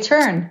friendship in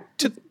return.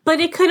 But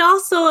it could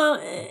also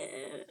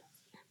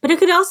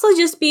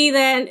just be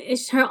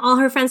that all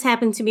her friends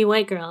happen to be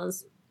white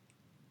girls.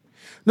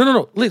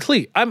 No.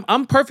 Lee,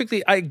 I'm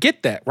perfectly, I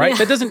get that, right? Yeah.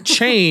 That doesn't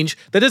change,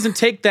 that doesn't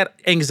take that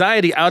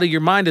anxiety out of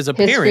your mind as a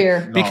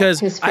parent.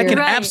 Because I can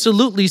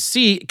absolutely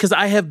see, because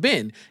I have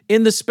been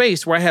in the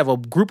space where I have a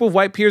group of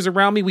white peers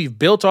around me. We've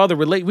built all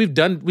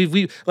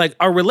the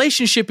our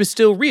relationship is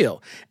still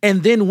real.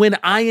 And then when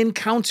I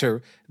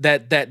encounter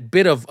that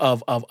bit of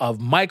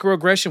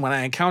microaggression, when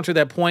I encounter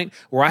that point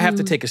where I have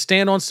to take a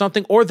stand on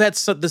something, or that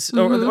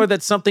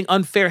something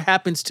unfair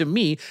happens to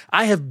me,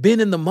 I have been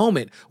in the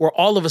moment where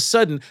all of a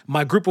sudden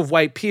my group of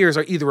white peers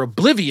are either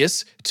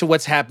oblivious to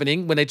what's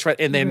happening when they try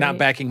and they're not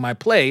backing my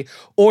play,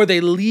 or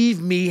they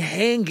leave me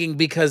hanging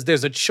because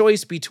there's a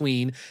choice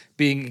between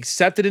being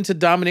accepted into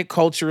dominant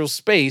cultural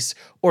space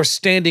or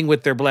standing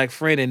with their black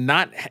friend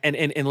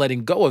and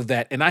letting go of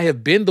that. And I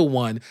have been the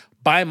one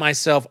by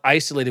myself,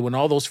 isolated, when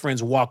all those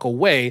friends walk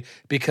away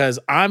because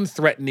I'm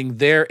threatening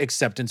their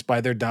acceptance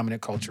by their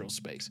dominant cultural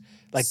space.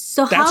 That's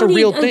a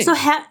real thing. So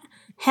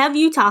have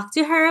you talked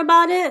to her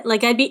about it?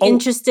 I'd be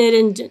interested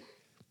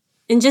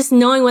in just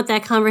knowing what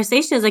that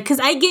conversation is like, because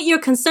I get your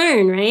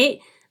concern, right?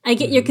 I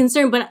get your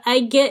concern, but I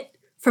get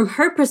from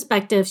her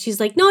perspective, she's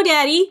like, no,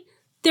 Daddy,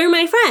 they're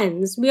my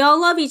friends. We all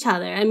love each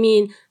other.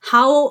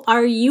 How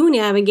are you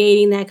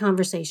navigating that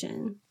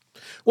conversation?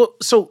 Well,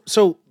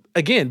 so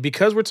again,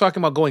 because we're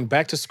talking about going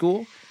back to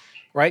school,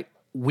 right?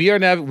 We're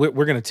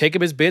going to take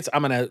them as bits.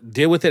 I'm going to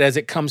deal with it as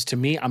it comes to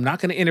me. I'm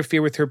not going to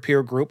interfere with her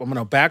peer group. I'm going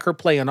to back her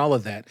play and all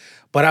of that.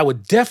 But I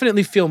would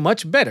definitely feel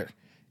much better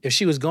if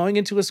she was going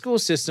into a school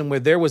system where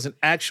there was an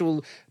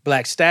actual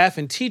black staff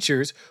and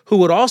teachers who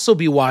would also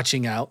be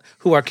watching out,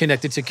 who are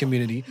connected to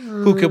community,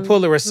 who could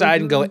pull her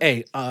aside and go,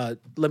 hey,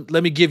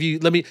 let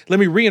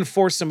me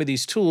reinforce some of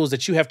these tools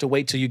that you have to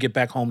wait till you get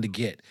back home to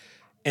get.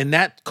 And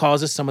that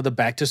causes some of the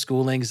back to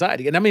school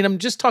anxiety. And I'm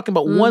just talking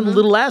about one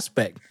little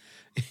aspect.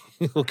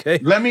 Okay.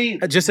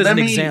 Just as an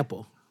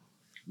example.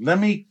 Let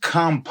me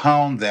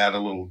compound that a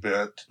little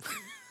bit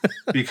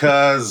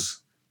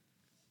because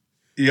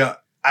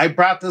I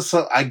brought this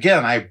up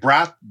again. I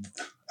brought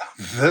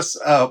this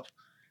up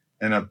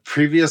in a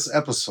previous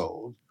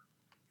episode.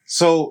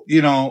 So,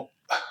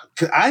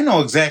 I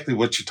know exactly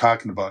what you're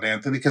talking about,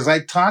 Anthony, because I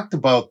talked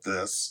about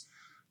this,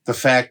 the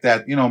fact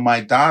that,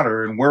 my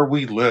daughter and where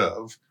we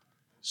live,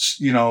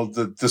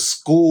 the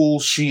school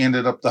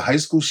the high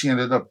school she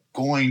ended up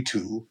going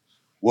to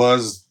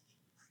was,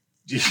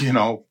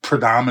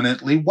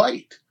 predominantly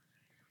white.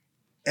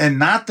 And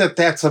not that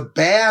that's a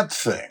bad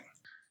thing.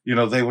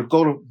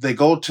 They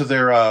go to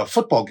their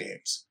football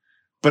games,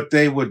 but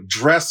they would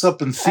dress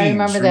up in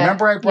themes.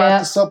 Remember I brought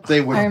this up?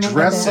 They would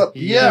dress up.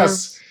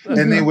 Yes.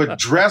 And they would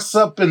dress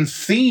up in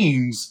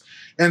themes.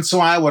 And so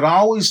I would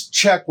always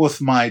check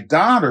with my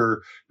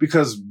daughter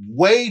because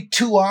way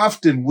too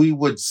often we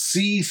would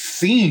see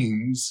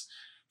themes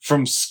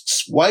from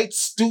white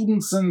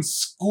students in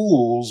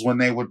schools when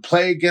they would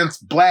play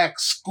against black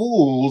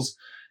schools,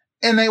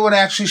 and they would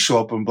actually show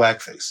up in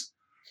blackface.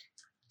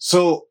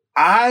 So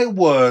I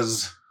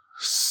was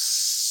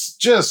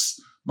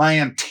my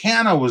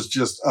antenna was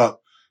just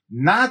up,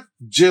 not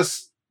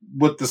just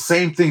with the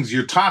same things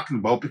you're talking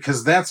about,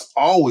 because that's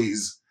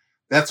always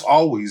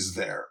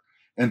there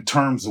in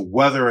terms of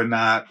whether or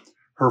not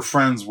her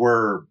friends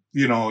were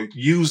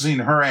using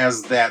her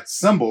as that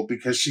symbol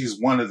because she's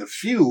one of the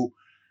few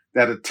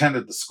that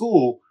attended the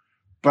school.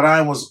 But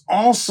I was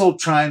also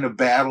trying to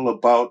battle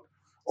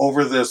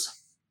over this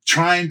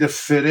trying to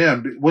fit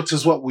in, which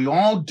is what we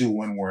all do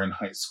when we're in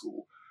high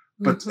school,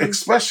 but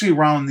especially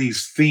around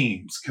these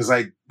themes, because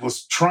I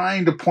was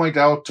trying to point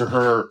out to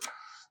her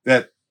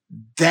that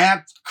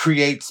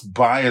creates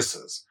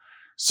biases.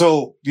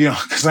 So,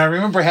 because I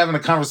remember having a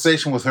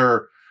conversation with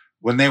her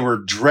when they were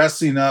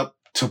dressing up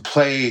to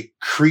play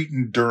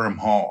Cretin-Durham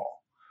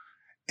Hall.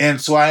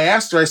 And so I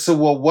asked her, I said,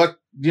 well,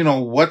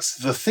 what's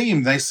the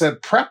theme? They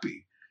said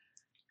preppy.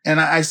 And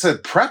I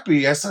said,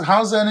 preppy? I said,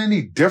 how's that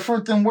any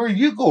different than where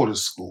you go to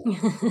school?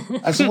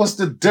 I said, what's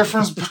the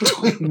difference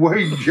between where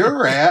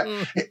you're at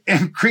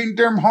and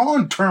Cretin-Durham Hall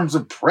in terms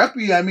of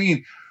preppy? I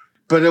mean,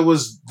 but it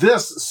was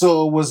this.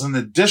 So it was an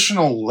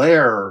additional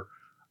layer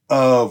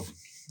of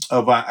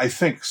I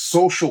think,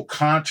 social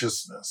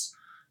consciousness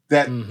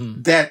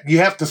that you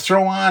have to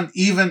throw on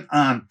even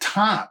on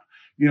top.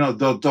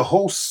 The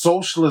whole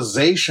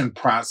socialization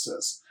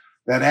process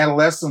that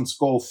adolescents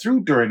go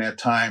through during that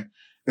time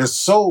is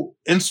so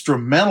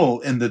instrumental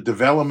in the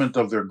development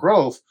of their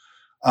growth.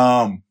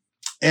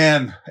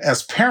 And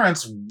as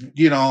parents,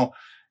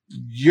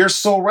 you're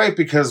so right,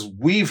 because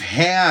we've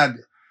had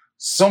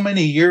so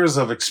many years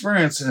of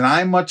experience. And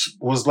I much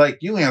was like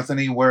you,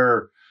 Anthony,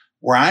 where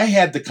I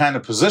had the kind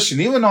of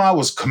position, even though I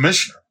was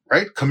commissioner,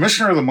 right?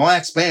 Commissioner of the Mille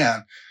Lacs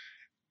Band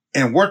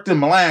and worked in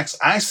Mille Lacs,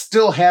 I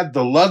still had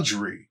the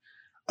luxury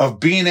of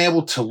being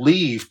able to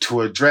leave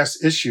to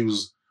address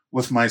issues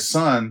with my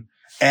son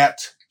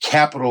at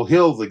Capitol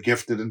Hill, the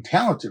Gifted and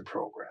Talented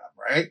program,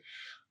 right?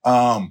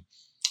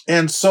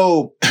 And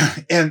so,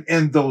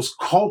 and those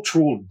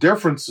cultural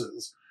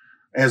differences,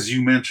 as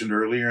you mentioned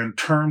earlier, in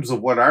terms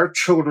of what our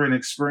children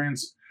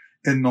experience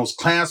in those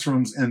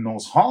classrooms, in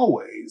those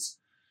hallways,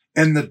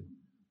 and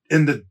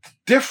the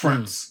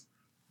difference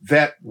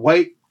that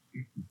white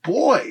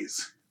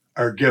boys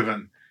are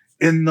given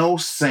in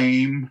those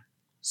same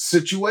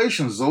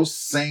situations, those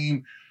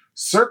same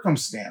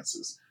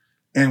circumstances.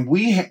 And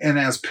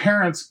as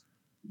parents,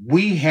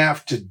 we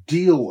have to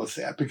deal with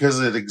that because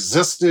it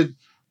existed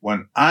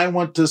when I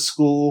went to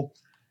school.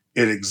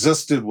 It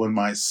existed when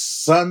my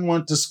son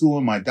went to school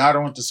and my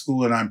daughter went to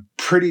school. And I'm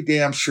pretty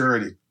damn sure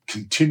it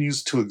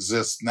continues to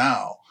exist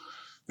now,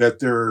 that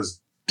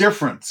there's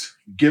difference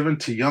given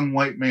to young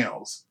white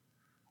males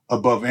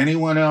above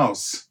anyone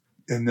else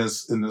in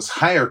this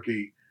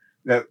hierarchy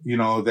that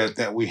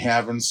that we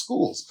have in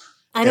schools.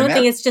 I don't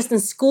think it's just in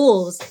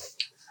schools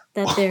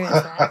that there is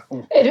that.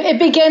 It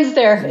begins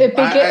there. It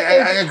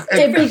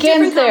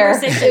begins there.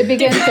 It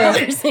begins there.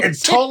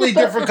 It's totally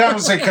different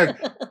conversation.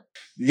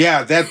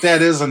 Yeah,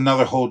 that is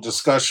another whole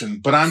discussion.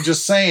 But I'm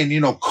just saying,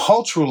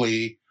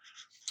 culturally,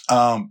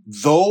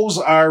 those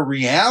are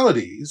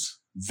realities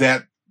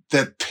that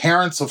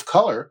parents of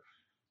color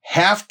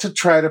have to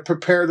try to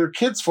prepare their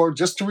kids for,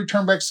 just to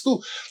return back to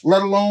school,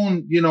 let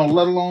alone,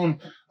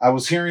 I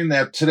was hearing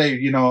that today,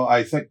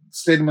 I think the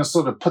state of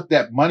Minnesota put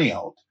that money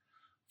out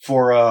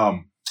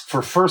for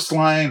first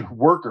line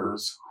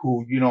workers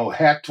who,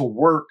 had to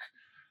work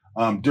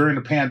during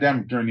the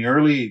pandemic, during the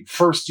early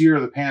first year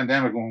of the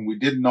pandemic, when we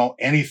didn't know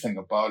anything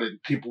about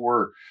it. People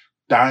were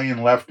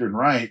dying left and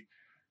right.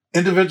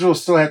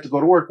 Individuals still had to go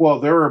to work. Well,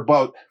 there were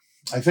about,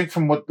 I think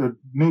from what the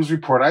news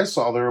report I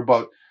saw, there were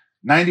about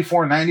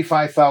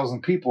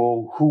 95,000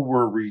 people who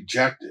were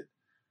rejected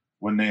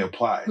when they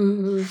applied,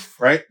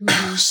 right?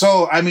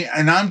 So, I mean,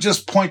 and I'm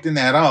just pointing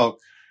that out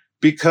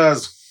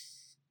because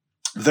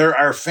there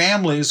are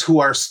families who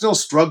are still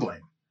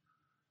struggling,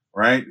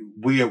 right?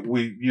 We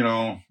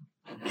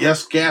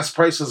yes, gas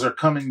prices are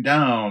coming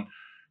down,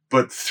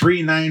 but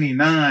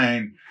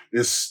 $3.99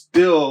 is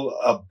still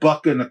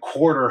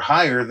 $1.25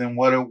 higher than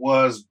what it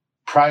was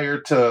prior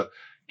to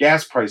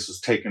gas prices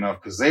taking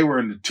off, because they were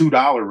in the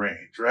 $2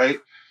 range, right?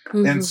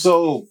 And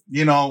so,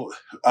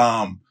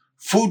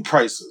 food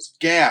prices,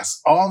 gas,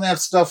 all that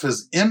stuff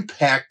is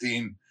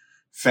impacting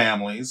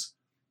families.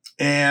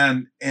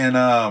 And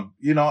so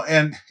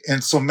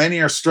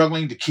many are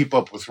struggling to keep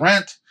up with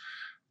rent.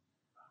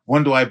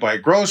 When do I buy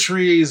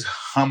groceries?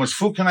 How much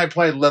food can I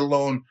buy, let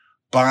alone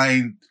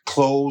buying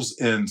clothes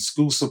and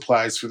school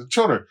supplies for the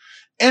children?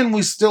 And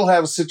we still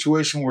have a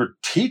situation where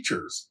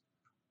teachers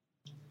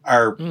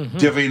are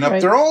divvying up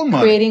their own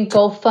money. Creating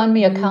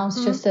GoFundMe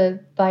accounts just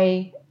to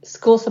buy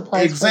school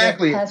supplies for their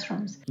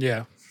classrooms.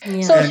 Yeah.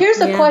 So here's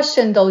a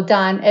question, though,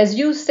 Don. As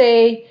you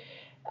say,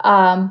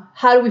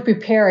 how do we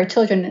prepare our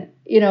children,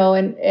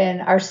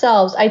 and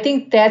ourselves? I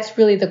think that's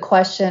really the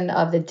question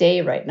of the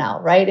day right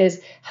now, right?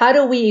 Is how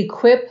do we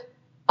equip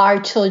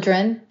our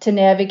children to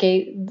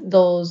navigate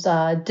those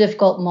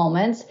difficult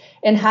moments?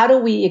 And how do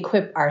we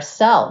equip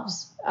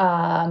ourselves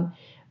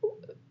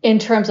in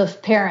terms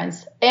of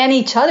parents and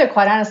each other,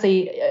 quite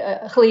honestly?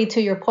 Khalid,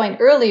 to your point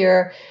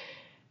earlier,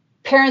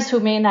 parents who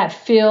may not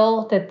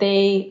feel that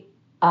they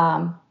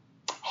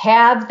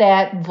have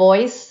that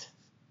voice,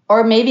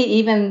 or maybe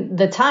even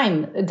the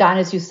time, Don,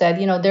 as you said,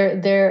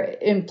 they're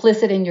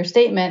implicit in your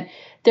statement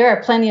there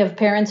are plenty of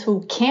parents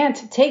who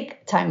can't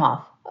take time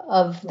off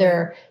of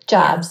their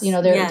jobs. Yes. You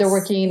know, they're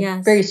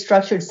working very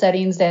structured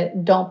settings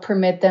that don't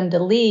permit them to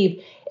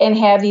leave and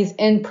have these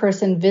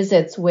in-person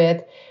visits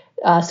with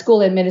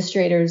school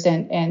administrators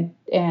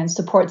and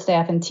support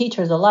staff and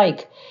teachers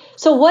alike.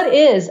 So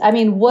there's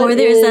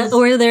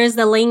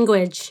the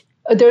language.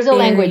 There's a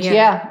language,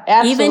 yeah,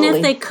 absolutely. Even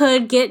if they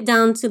could get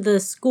down to the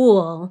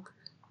school,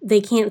 they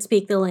can't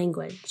speak the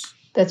language.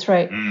 That's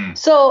right.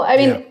 So, I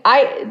mean,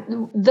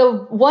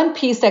 the one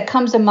piece that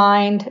comes to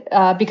mind,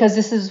 because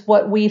this is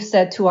what we've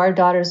said to our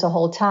daughters the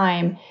whole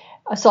time.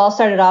 So I'll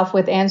start it off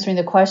with answering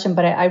the question,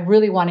 but I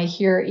really want to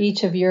hear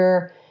each of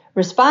your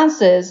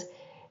responses.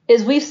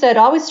 Is we've said,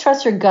 always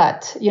trust your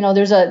gut. You know,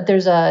 there's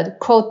a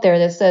quote there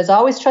that says,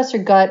 always trust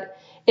your gut.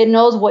 It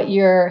knows what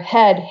your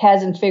head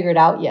hasn't figured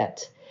out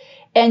yet.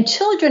 And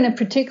children in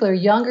particular,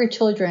 younger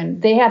children,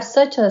 they have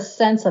such a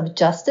sense of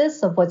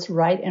justice, of what's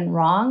right and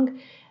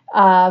wrong,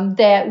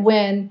 that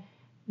when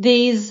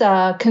these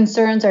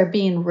concerns are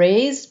being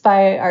raised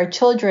by our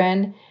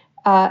children,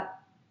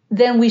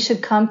 then we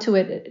should come to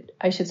it.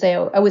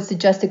 I would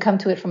suggest to come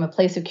to it from a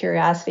place of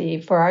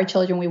curiosity. For our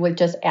children, we would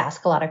just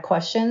ask a lot of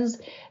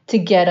questions to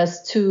get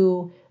us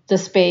to the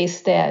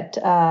space that,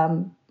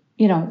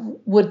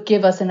 would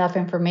give us enough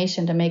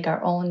information to make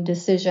our own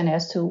decision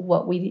as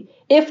to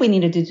if we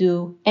needed to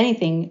do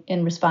anything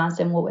in response,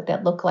 and what would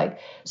that look like.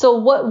 So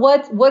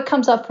what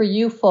comes up for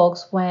you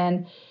folks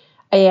when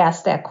I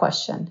ask that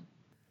question?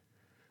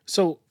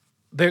 So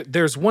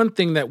there's one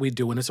thing that we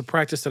do, and it's a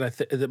practice that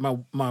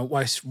that my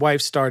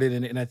wife started,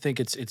 and I think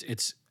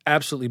it's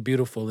absolutely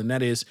beautiful, and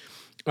that is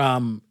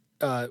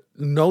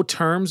no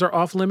terms are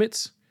off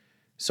limits.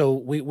 So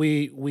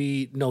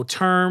we know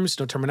terms,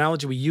 no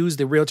terminology. We use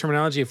the real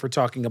terminology if we're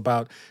talking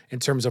about in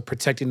terms of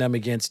protecting them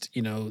against,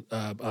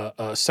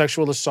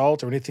 sexual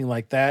assault or anything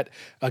like that.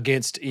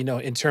 Against,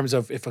 in terms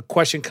of if a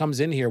question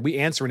comes in here, we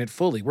answering it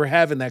fully. We're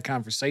having that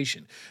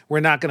conversation. We're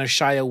not going to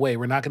shy away.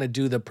 We're not going to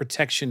do the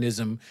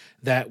protectionism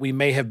that we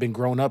may have been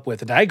grown up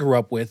with, and I grew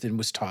up with and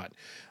was taught.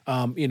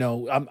 I'm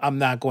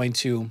not going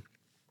to.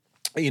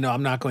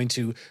 I'm not going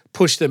to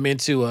push them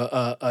into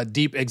a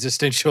deep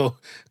existential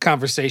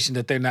conversation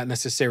that they're not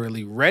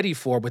necessarily ready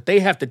for, but they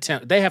have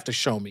to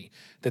show me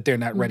that they're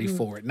not ready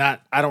for it.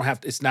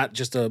 It's not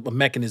just a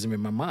mechanism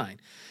in my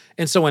mind.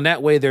 And so in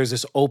that way, there's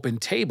this open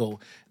table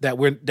that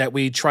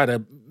we try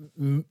to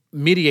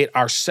mediate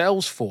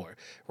ourselves for,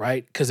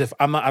 right? Because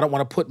I don't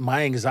want to put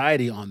my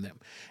anxiety on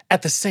them.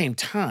 At the same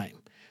time,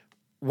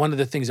 one of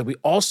the things that we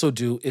also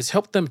do is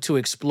help them to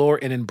explore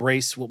and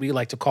embrace what we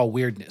like to call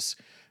weirdness.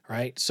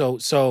 Right.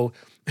 So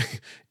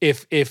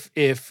if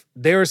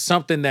there is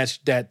something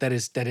that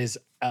is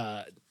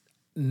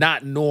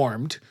not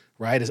normed,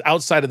 right, is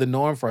outside of the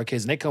norm for our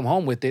kids, and they come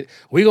home with it,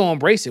 we're gonna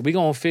embrace it. We're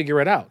gonna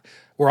figure it out.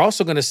 We're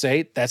also gonna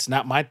say that's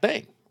not my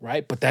thing,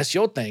 right? But that's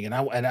your thing, and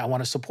I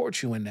want to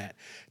support you in that.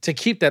 To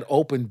keep that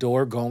open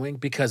door going,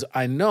 because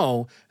I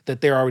know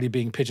that they're already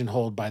being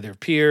pigeonholed by their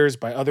peers,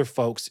 by other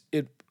folks,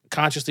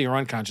 consciously or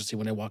unconsciously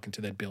when they walk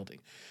into that building.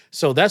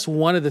 So that's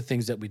one of the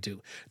things that we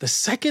do. The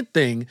second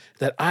thing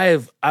that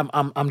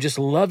I'm just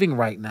loving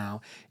right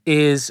now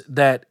is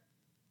that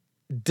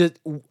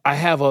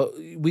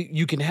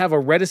you can have a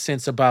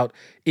reticence about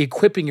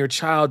equipping your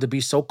child to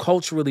be so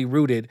culturally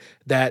rooted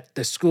that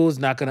the school is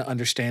not going to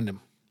understand them,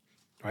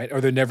 right?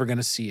 Or they're never going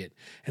to see it.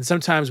 And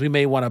sometimes we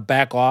may want to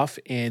back off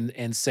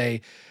and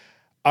say,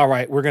 all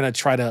right, we're going to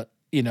try to,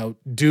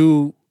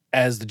 do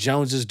as the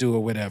Joneses do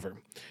or whatever.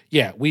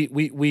 Yeah, we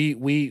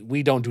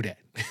don't do that.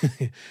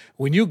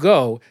 When you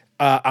go,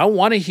 I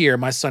want to hear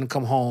my son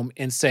come home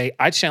and say,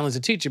 I challenged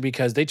the teacher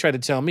because they tried to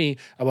tell me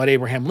about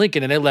Abraham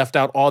Lincoln and they left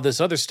out all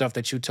this other stuff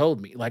that you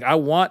told me. Like, I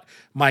want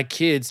my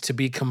kids to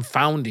be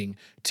confounding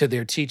to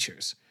their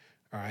teachers.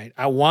 All right.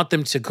 I want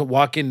them to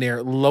walk in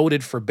there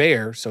loaded for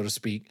bear, so to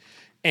speak,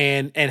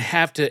 and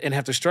have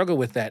to struggle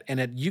with that.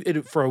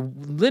 And for a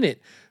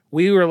minute,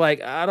 we were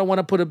like, I don't want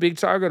to put a big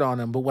target on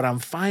them. But what I'm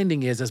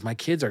finding is, as my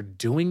kids are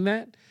doing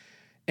that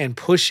and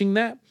pushing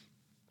that,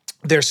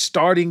 they're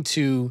starting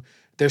to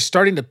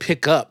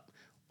pick up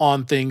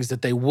on things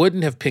that they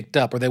wouldn't have picked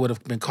up, or they would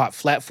have been caught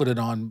flat-footed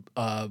on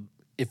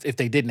if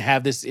they didn't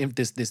have this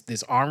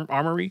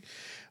armory.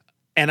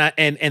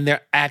 And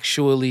they're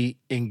actually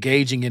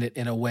engaging in it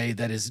in a way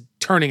that is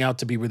turning out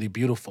to be really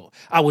beautiful.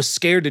 I was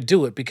scared to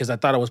do it because I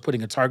thought I was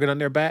putting a target on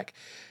their back.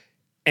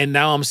 And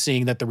now I'm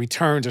seeing that the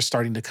returns are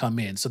starting to come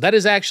in. So that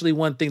is actually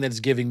one thing that's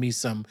giving me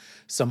some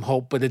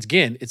hope. But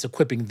it's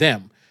equipping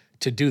them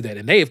to do that.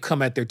 And they have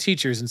come at their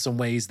teachers in some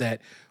ways that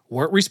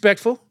weren't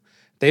respectful.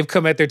 They've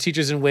come at their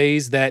teachers in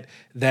ways that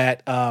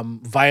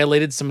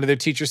violated some of their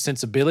teachers'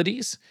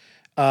 sensibilities.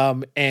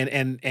 And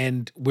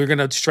we're going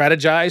to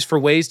strategize for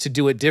ways to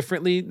do it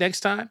differently next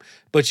time.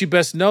 But you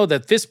best know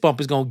that fist bump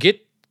is going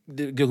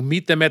to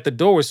meet them at the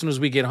door as soon as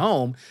we get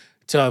home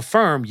to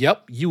affirm,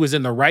 yep, you was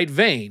in the right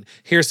vein.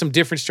 Here's some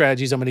different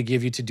strategies I'm going to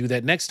give you to do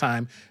that next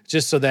time,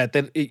 just so that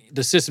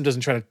the system doesn't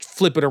try to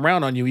flip it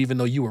around on you, even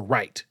though you were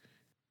right.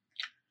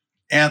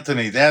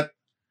 Anthony, that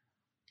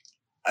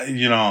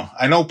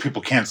I know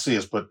people can't see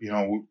us, but,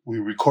 we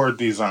record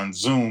these on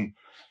Zoom.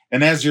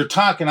 And as you're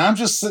talking, I'm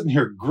just sitting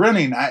here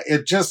grinning.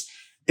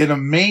 It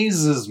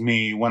amazes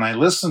me when I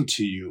listen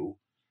to you.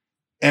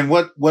 And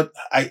what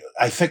I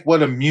think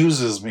what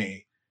amuses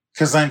me,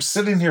 because I'm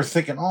sitting here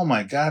thinking, oh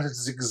my God,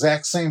 it's the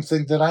exact same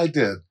thing that I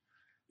did.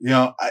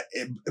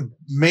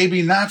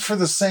 Maybe not for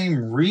the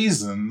same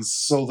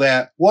reasons,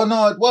 it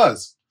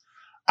was.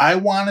 I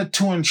wanted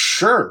to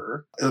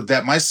ensure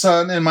that my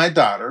son and my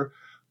daughter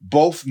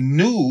both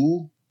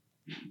knew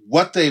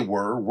what they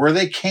were, where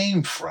they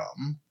came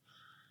from,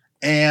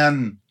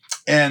 and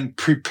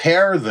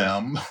prepare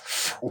them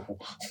for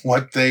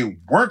what they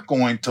weren't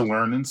going to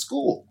learn in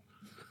school.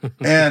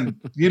 And,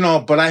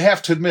 but I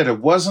have to admit, it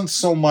wasn't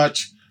so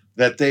much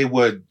that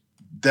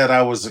that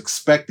I was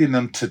expecting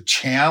them to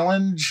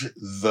challenge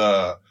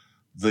the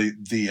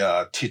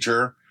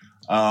teacher.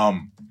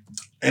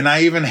 And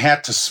I even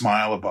had to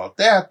smile about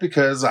that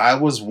because I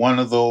was one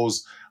of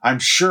those, I'm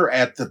sure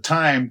at the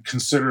time,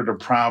 considered a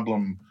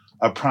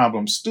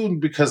problem student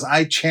because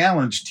I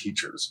challenged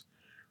teachers.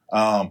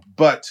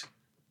 But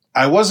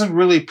I wasn't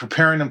really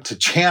preparing them to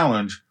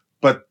challenge,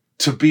 but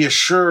to be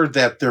assured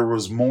that there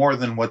was more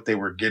than what they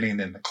were getting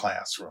in the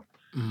classroom.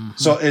 Mm-hmm.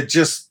 So it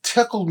just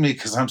tickled me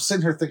because I'm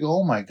sitting here thinking,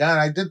 oh my God,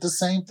 I did the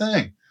same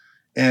thing.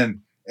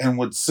 And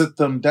would sit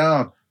them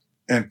down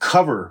and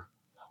cover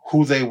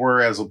who they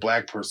were as a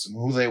Black person,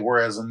 who they were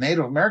as a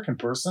Native American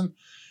person.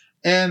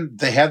 And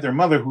they had their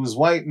mother who's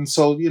white. And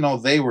so,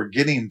 they were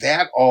getting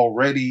that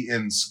already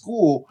in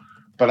school,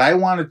 but I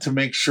wanted to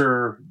make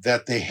sure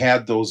that they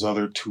had those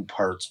other two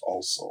parts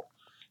also.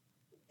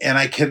 And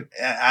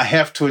I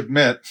have to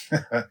admit,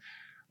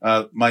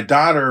 my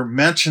daughter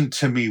mentioned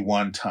to me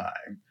one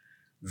time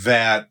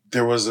that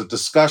there was a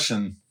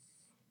discussion,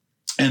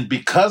 and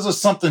because of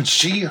something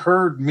she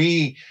heard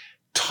me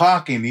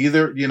talking,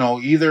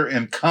 either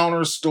in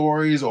counter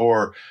stories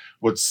or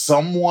with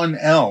someone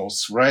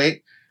else,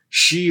 right?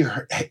 She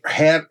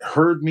had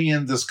heard me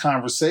in this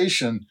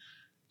conversation.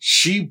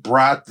 She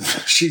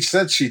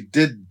said she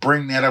did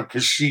bring that up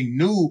because she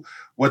knew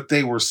what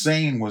they were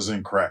saying was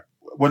incorrect.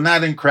 Well,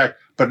 not incorrect,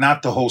 but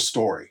not the whole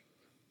story.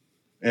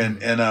 And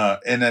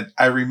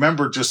I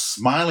remember just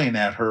smiling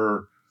at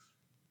her,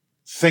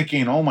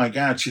 thinking, oh my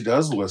God, she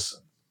does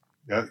listen.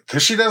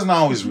 Because she doesn't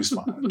always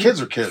respond.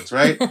 Kids are kids,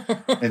 right?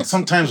 And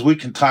sometimes we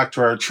can talk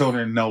to our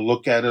children and they'll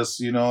look at us,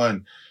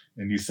 and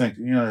you think,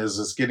 is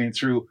this getting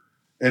through?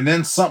 And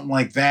then something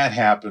like that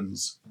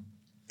happens,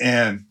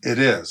 and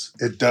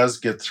it does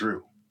get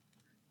through.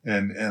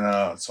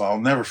 And so I'll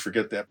never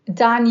forget that.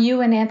 Don,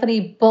 you and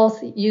Anthony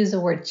both use the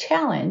word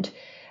challenge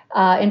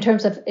in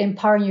terms of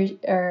empowering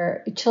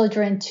your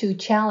children to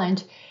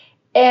challenge.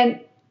 And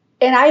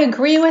I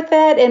agree with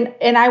that.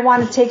 And I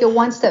want to take it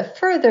one step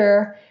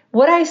further.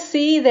 What I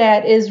see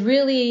that is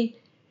really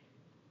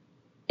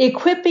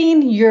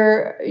equipping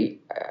your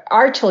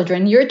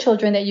children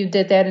that you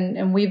did that,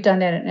 and we've done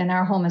that in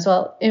our home as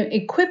well,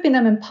 equipping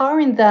them,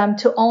 empowering them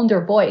to own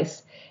their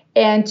voice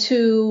and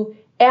to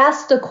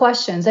ask the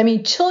questions. I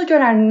mean,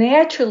 children are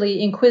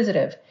naturally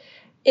inquisitive.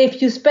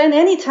 If you spend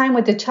any time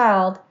with the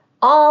child,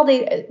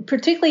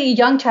 particularly a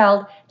young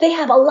child, they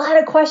have a lot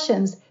of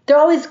questions. They're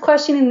always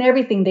questioning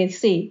everything they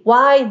see.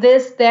 Why,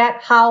 this,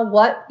 that, how,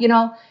 what,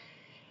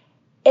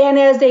 And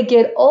as they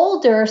get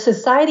older,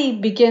 society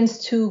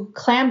begins to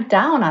clamp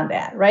down on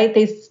that, right?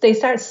 They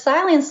start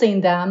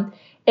silencing them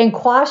and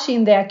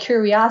quashing that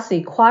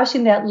curiosity,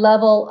 quashing that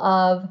level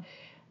of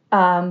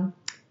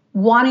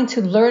wanting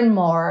to learn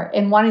more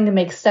and wanting to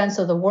make sense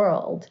of the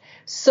world.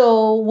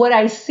 So what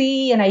I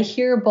see and I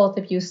hear both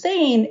of you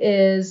saying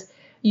is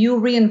you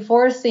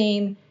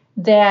reinforcing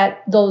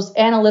that those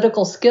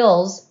analytical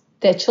skills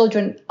that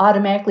children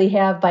automatically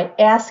have by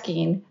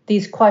asking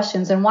these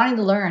questions and wanting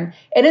to learn.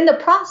 And in the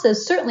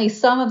process, certainly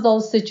some of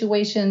those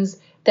situations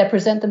that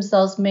present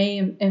themselves may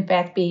in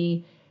fact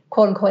be,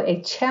 quote unquote,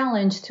 a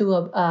challenge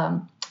to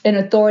an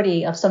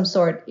authority of some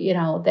sort,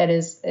 that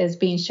is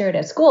being shared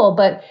at school.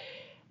 But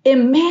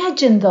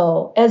imagine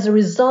though, as a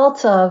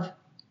result of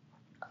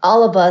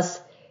all of us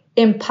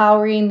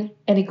empowering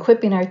and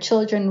equipping our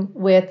children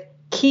with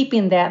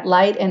keeping that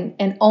light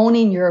and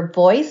owning your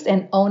voice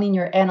and owning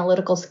your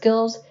analytical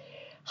skills,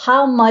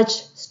 how much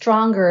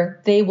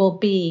stronger they will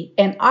be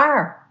and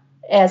are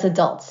as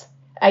adults.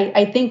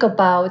 I think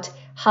about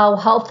how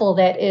helpful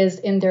that is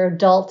in their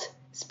adult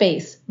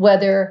space,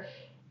 whether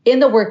in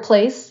the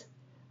workplace,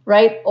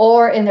 right,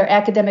 or in their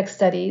academic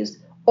studies,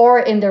 or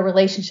in their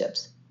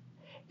relationships.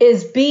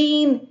 Is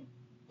being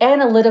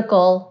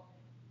analytical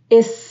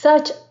is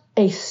such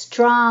a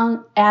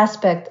strong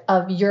aspect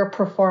of your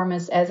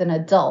performance as an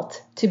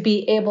adult, to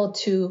be able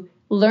to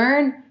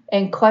learn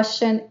and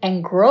question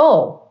and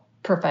grow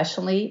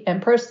professionally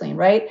and personally,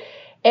 right?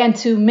 And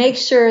to make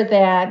sure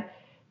that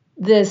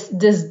this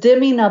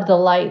dimming of the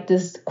light,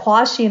 this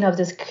quashing of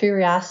this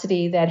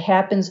curiosity that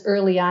happens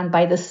early on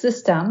by the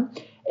system,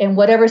 and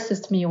whatever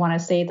system you want to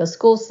say, the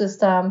school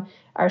system,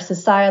 our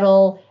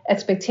societal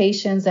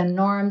expectations and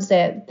norms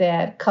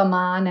that come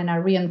on and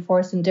are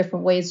reinforced in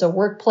different ways, the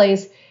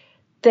workplace,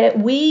 that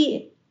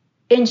we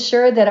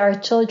ensure that our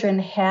children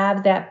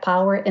have that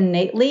power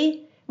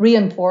innately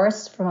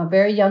reinforced from a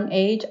very young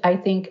age, I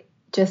think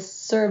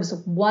just serves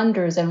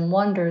wonders and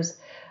wonders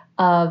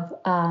of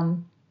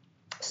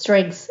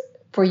strengths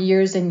for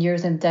years and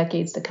years and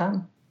decades to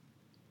come.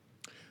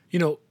 You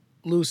know,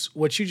 Luz,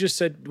 what you just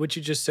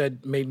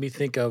said made me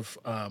think of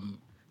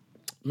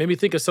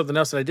something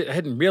else that I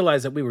hadn't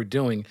realized that we were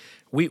doing.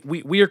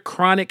 We are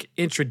chronic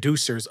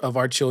introducers of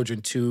our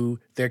children to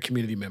their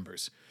community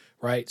members,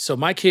 right? So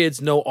my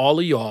kids know all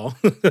of y'all,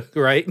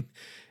 right?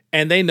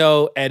 And they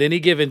know at any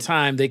given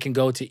time they can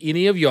go to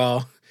any of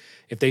y'all.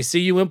 If they see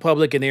you in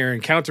public and they're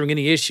encountering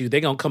any issue,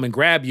 they're gonna come and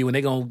grab you and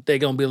they're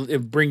gonna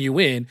bring you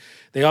in.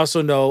 They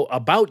also know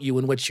about you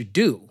and what you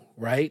do,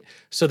 right?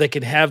 So they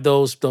can have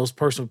those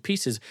personal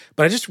pieces.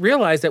 But I just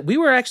realized that we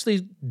were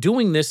actually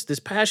doing this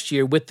past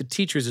year with the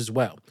teachers as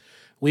well.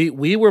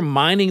 We were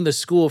mining the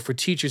school for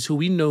teachers who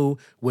we knew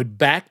would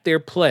back their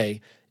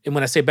play. And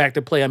when I say back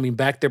their play, I mean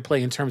back their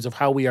play in terms of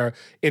how we are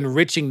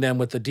enriching them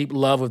with a deep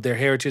love of their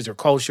heritage, their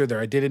culture,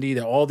 their identity,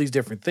 all these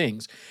different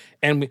things.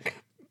 And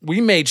we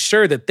made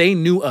sure that they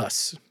knew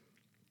us,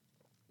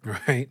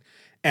 right?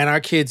 And our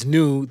kids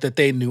knew that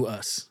they knew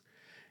us.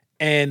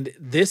 And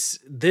this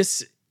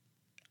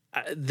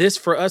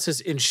for us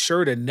has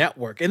ensured a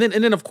network. And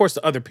then of course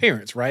the other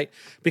parents, right?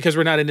 Because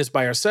we're not in this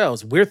by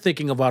ourselves. We're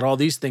thinking about all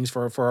these things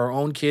for our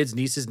own kids,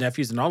 nieces,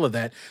 nephews, and all of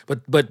that.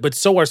 But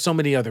so are so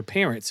many other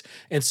parents.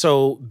 And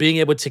so being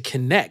able to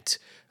connect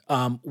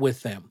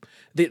with them.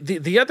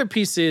 The other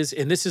piece is,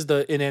 and this is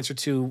in answer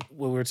to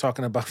what we were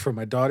talking about for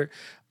my daughter,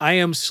 I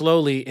am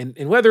slowly, and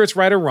whether it's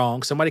right or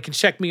wrong, somebody can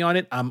check me on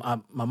it. My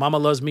mama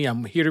loves me.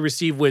 I'm here to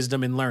receive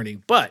wisdom and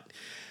learning. But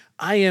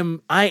I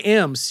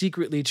am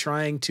secretly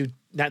trying to,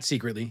 not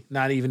secretly,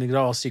 not even at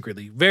all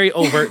secretly, very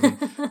overtly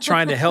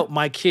trying to help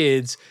my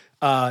kids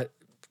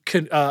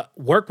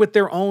work with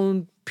their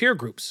own peer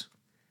groups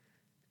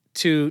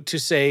to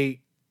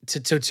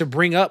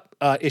bring up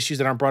issues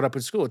that aren't brought up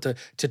in school, to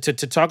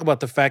talk about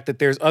the fact that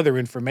there's other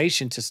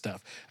information to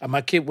stuff.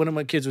 One of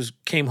my kids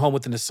came home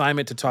with an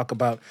assignment to talk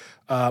about,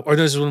 or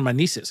this is one of my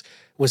nieces,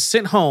 was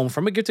sent home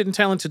from a gifted and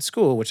talented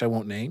school, which I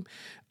won't name,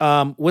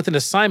 with an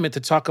assignment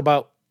to talk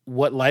about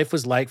what life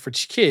was like for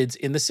kids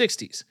in the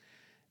 60s.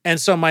 And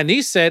so my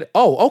niece said,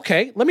 "Oh,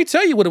 okay, let me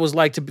tell you what it was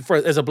like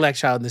as a Black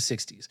child in the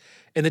 60s.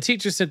 And the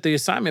teacher sent the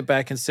assignment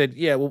back and said,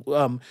 "Yeah,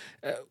 well,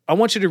 I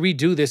want you to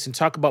redo this and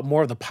talk about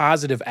more of the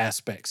positive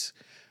aspects."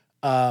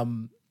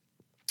 And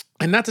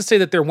not to say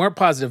that there weren't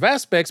positive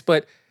aspects,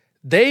 but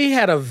they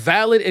had a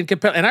valid and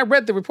compelling. And I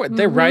read the report.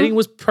 Their writing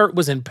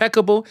was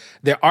impeccable.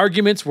 Their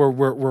arguments were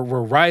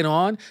right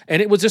on,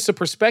 and it was just a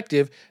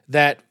perspective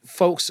that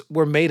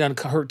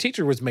her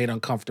teacher was made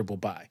uncomfortable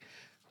by.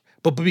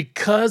 But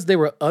because there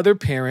were other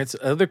parents,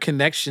 other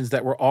connections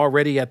that were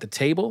already at the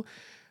table,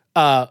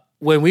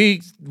 when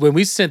we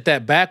sent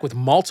that back with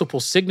multiple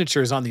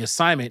signatures on the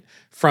assignment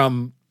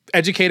from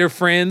educator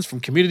friends,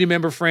 from community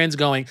member friends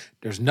going,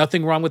 "There's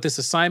nothing wrong with this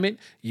assignment.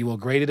 You will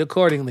grade it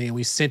accordingly." And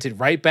we sent it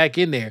right back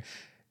in there.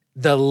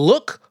 The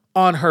look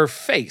on her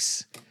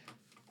face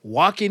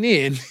walking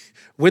in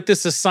with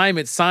this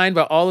assignment signed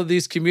by all of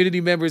these community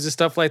members and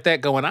stuff like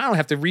that going, "I don't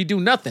have to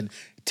redo nothing.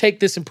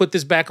 Take this and put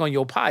this back on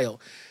your pile."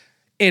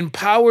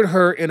 Empowered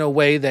her in a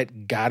way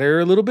that got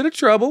her a little bit of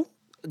trouble,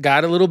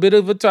 got a little bit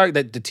of a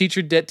target. That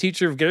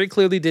teacher very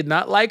clearly did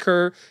not like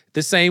her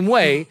the same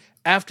way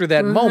after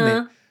that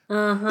moment.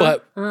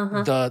 But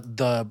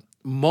the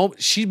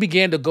moment she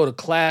began to go to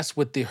class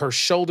with her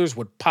shoulders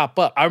would pop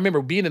up. I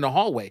remember being in the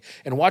hallway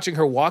and watching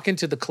her walk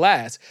into the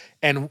class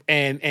and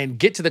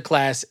get to the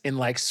class and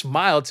like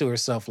smile to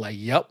herself like,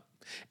 "Yep,"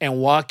 and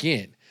walk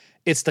in.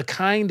 It's the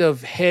kind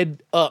of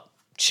head up,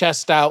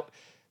 chest out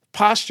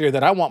posture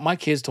that I want my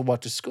kids to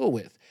walk to school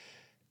with.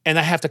 And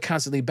I have to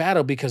constantly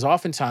battle because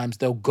oftentimes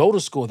they'll go to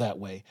school that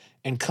way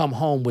and come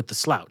home with the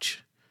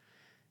slouch.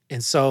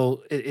 And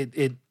so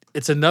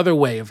it's another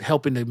way of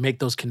helping to make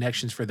those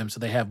connections for them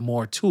so they have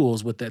more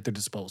tools at their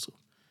disposal.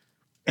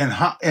 And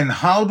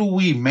how do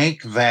we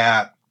make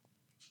that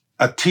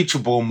a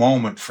teachable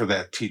moment for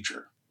that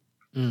teacher?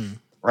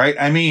 Right?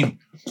 I mean,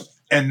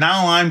 and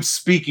now I'm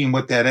speaking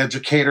with that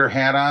educator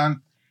hat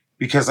on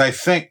because I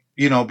think,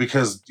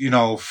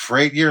 for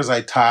 8 years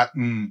I taught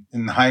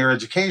in higher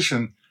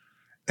education,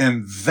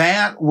 and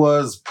that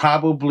was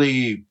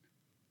probably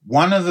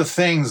one of the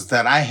things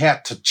that I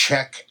had to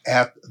check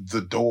at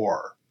the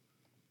door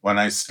when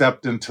I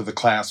stepped into the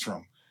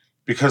classroom,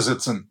 because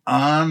it's an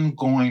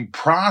ongoing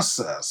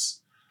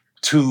process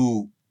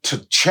to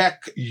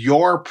check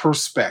your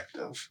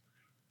perspective.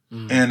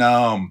 And,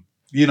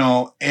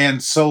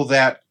 and so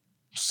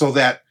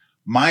that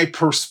my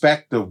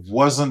perspective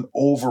wasn't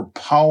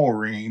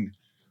overpowering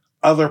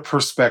other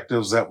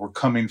perspectives that were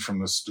coming from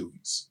the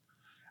students.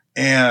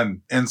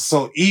 And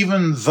so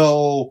even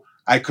though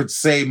I could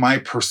say my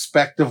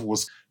perspective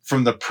was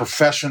from the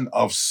profession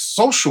of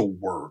social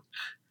work,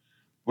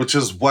 which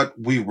is what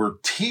we were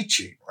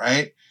teaching,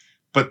 right?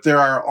 But there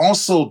are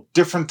also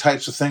different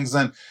types of things.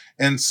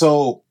 And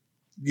so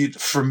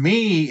for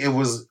me, it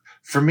was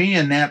for me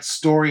in that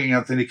story,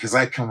 Anthony, because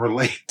I can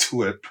relate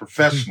to it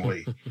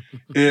professionally,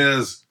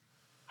 is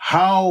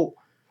how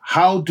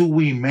do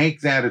we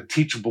make that a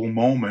teachable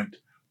moment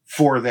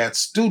for that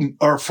student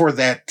or for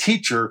that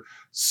teacher,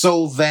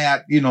 so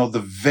that,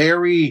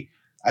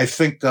 I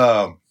think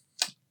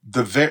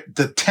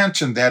the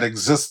tension that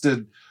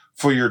existed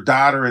for your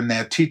daughter and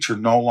that teacher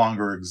no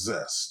longer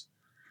exists.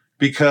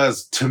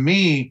 Because to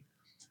me,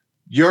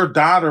 your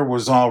daughter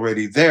was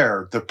already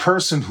there. The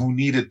person who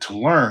needed to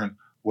learn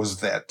was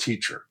that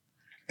teacher.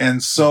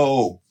 And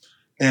so,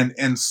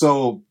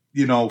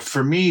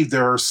 for me,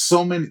 there are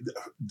so many,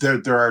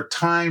 there are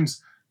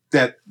times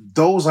that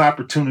those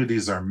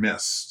opportunities are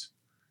missed,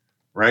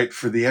 right?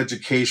 For the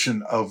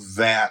education of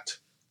that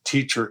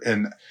teacher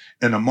in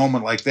a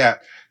moment like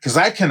that. Because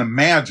I can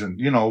imagine,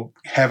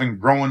 having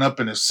grown up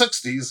in the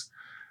 60s,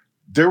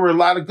 there were a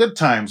lot of good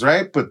times,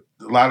 right? But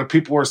a lot of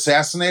people were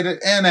assassinated.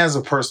 And as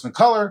a person of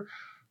color,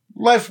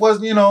 life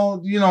wasn't,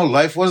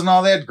 life wasn't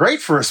all that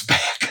great for us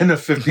back in the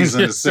 50s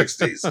and the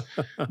 60s.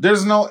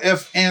 There's no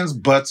ifs, ands,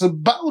 buts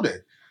about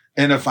it.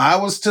 And if I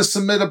was to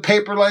submit a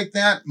paper like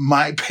that,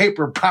 my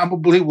paper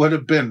probably would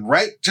have been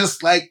right,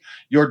 just like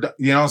your,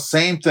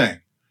 same thing.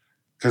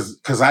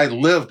 Because I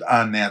lived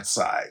on that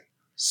side.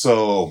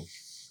 So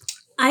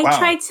I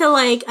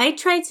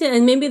tried to,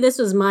 and maybe this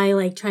was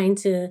my trying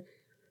to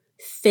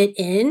fit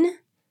in,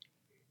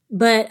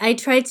 but I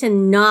tried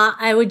to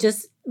I would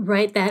just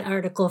write that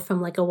article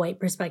from a white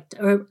perspective,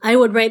 or I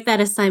would write that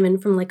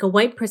assignment from a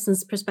white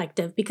person's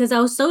perspective, because I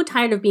was so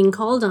tired of being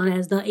called on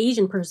as the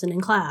Asian person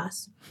in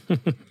class.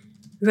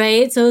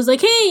 Right? So it was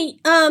hey,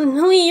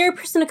 Hui, you're a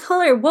person of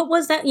color. What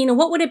was that?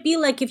 What would it be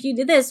like if you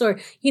did this? Or,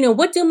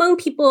 what do Hmong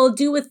people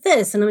do with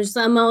this? And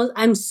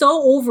I'm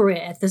so over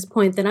it at this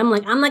point that I'm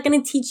not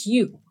going to teach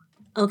you.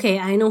 Okay,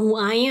 I know who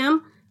I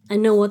am. I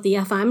know what the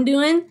F I'm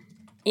doing.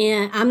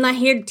 And I'm not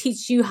here to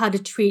teach you how to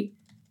treat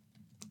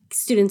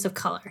students of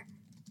color.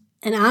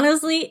 And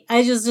honestly, I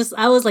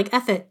was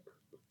F it.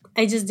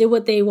 I just did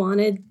what they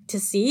wanted to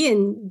see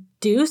and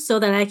do so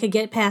that I could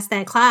get past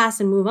that class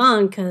and move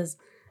on, because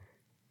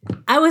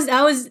I'm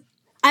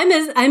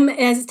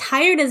as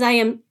tired as I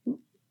am.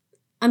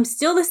 I'm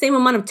still the same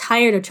amount of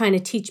tired of trying to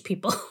teach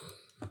people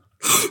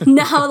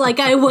now, like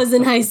I was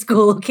in high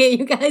school. Okay,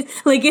 you guys,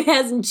 it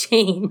hasn't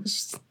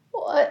changed.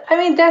 I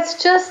mean,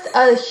 that's just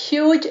a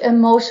huge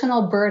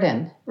emotional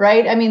burden,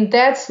 right? I mean,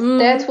 that's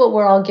what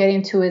we're all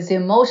getting to, is the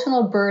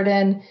emotional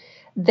burden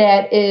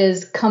that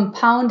is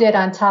compounded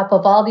on top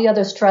of all the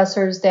other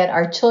stressors that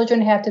our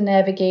children have to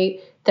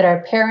navigate, that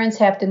our parents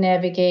have to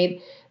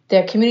navigate,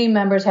 that community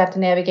members have to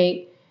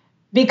navigate,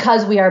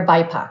 because we are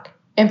BIPOC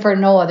and for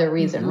no other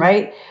reason,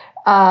 right?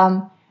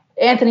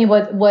 Anthony,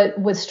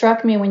 what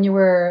struck me when you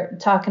were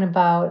talking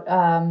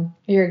about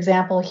your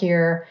example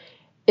here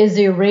is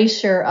the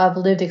erasure of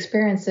lived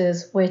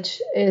experiences,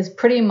 which is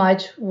pretty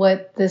much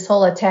what this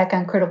whole attack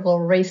on critical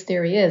race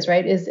theory is,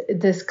 right? Is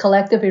this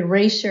collective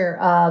erasure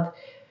of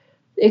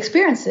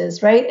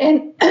experiences, right?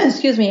 And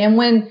excuse me, and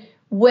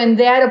when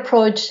that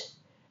approach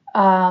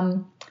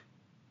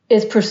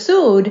is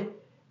pursued,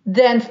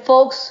 then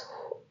folks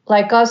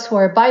like us who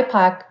are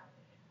BIPOC,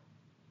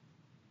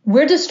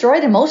 we're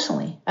destroyed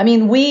emotionally. I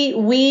mean,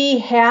 we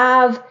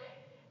have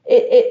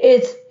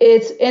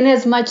it's in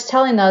as much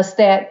telling us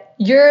that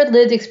your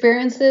lived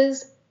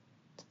experiences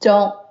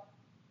don't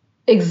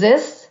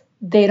exist,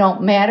 they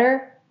don't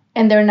matter,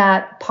 and they're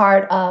not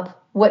part of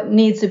what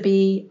needs to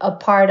be a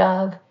part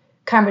of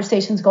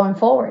conversations going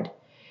forward.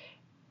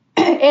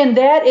 And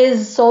that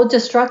is so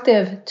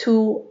destructive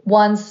to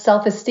one's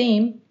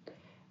self-esteem,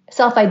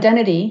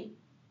 self-identity.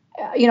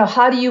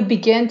 How do you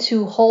begin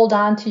to hold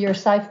on to your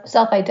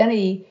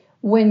self-identity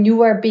when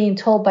you are being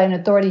told by an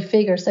authority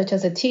figure, such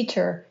as a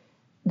teacher,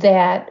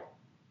 that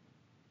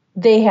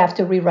they have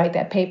to rewrite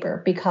that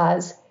paper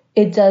because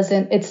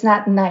it's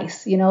not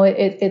nice,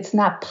 it's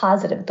not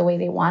positive the way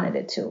they wanted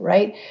it to,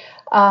 right?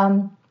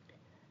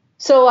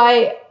 So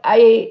I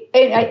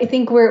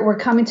think we're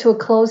coming to a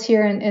close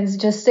here, and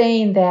just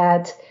saying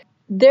that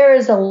there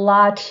is a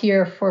lot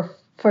here for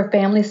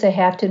families to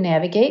have to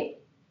navigate.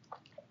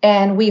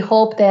 And we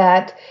hope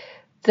that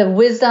the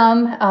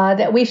wisdom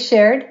that we've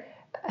shared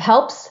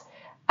helps.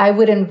 I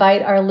would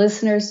invite our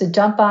listeners to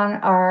jump on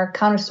our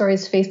Counter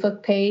Stories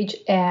Facebook page,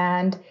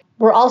 and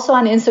we're also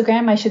on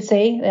Instagram, I should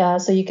say,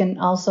 so you can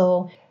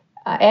also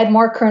add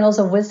more kernels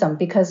of wisdom,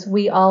 because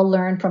we all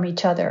learn from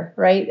each other,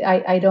 right?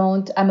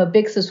 I'm a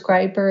big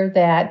subscriber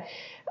that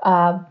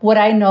what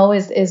I know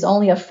is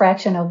only a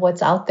fraction of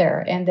what's out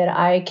there, and that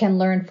I can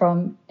learn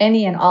from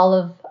any and all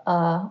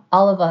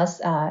of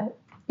us,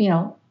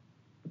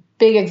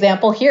 big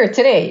example here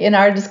today in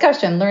our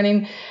discussion,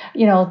 learning,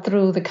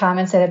 through the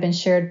comments that have been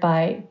shared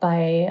by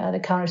the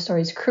Counter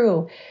Stories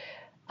crew.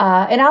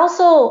 And I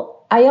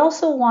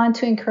also want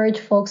to encourage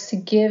folks to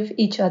give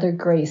each other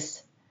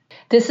grace.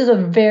 This is a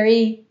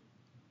very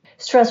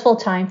stressful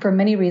time for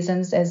many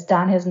reasons, as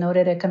Don has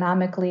noted,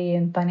 economically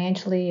and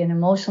financially and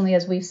emotionally,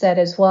 as we've said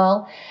as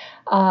well.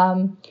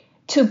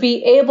 To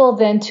be able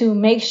then to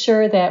make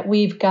sure that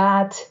we've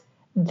got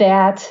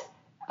that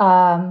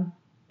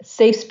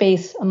safe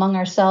space among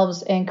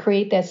ourselves and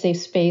create that safe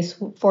space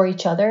for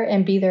each other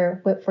and be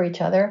there for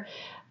each other.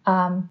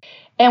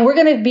 And we're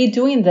going to be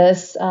doing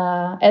this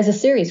as a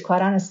series,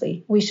 quite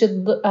honestly.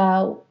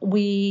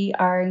 We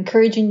are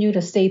encouraging you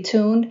to stay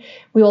tuned.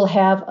 We will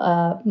have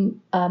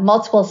a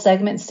multiple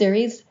segment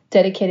series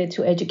dedicated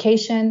to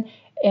education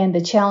and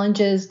the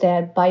challenges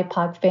that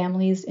BIPOC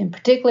families in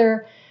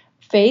particular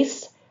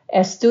face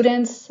as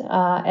students,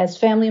 as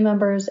family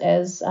members,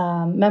 as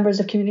members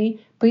of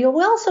community. But we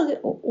also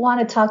want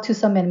to talk to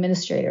some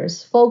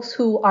administrators, folks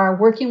who are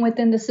working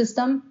within the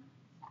system,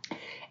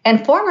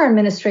 and former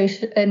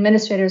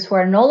administrators who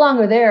are no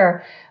longer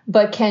there,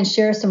 but can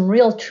share some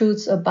real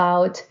truths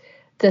about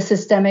the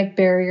systemic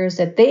barriers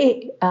that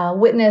they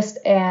witnessed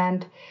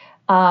and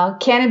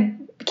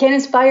can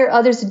inspire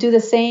others to do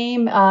the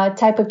same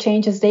type of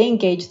changes they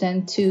engaged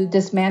in to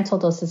dismantle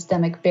those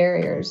systemic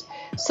barriers.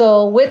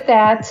 So with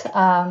that,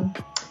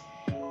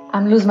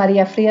 I'm Luz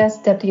Maria Frias,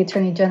 Deputy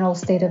Attorney General,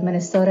 State of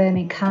Minnesota.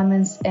 Any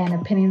comments and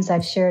opinions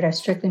I've shared are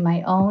strictly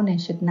my own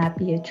and should not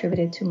be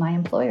attributed to my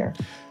employer.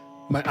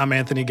 I'm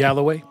Anthony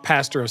Galloway,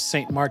 pastor of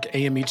St. Mark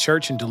AME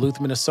Church in Duluth,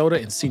 Minnesota,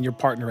 and senior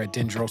partner at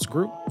Dendros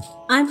Group.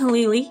 I'm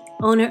Halili,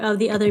 owner of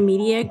the Other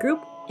Media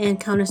Group and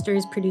Counter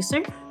Stories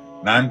producer.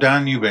 And I'm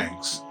Don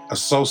Eubanks,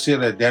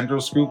 associate at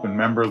Dendros Group and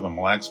member of the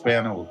Mille Lacs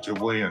Band of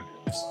Ojibwe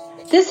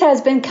Indians. This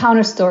has been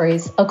Counter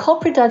Stories, a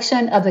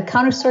co-production of the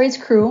Counter Stories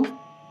crew,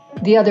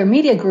 the Other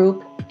Media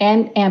Group,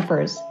 and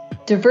Ampers,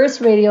 diverse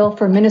radio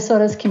for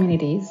Minnesota's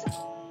communities,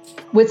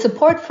 with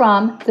support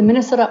from the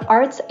Minnesota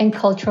Arts and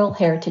Cultural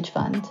Heritage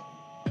Fund.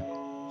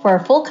 For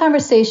our full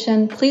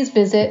conversation, please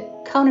visit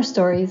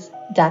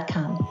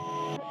counterstories.com.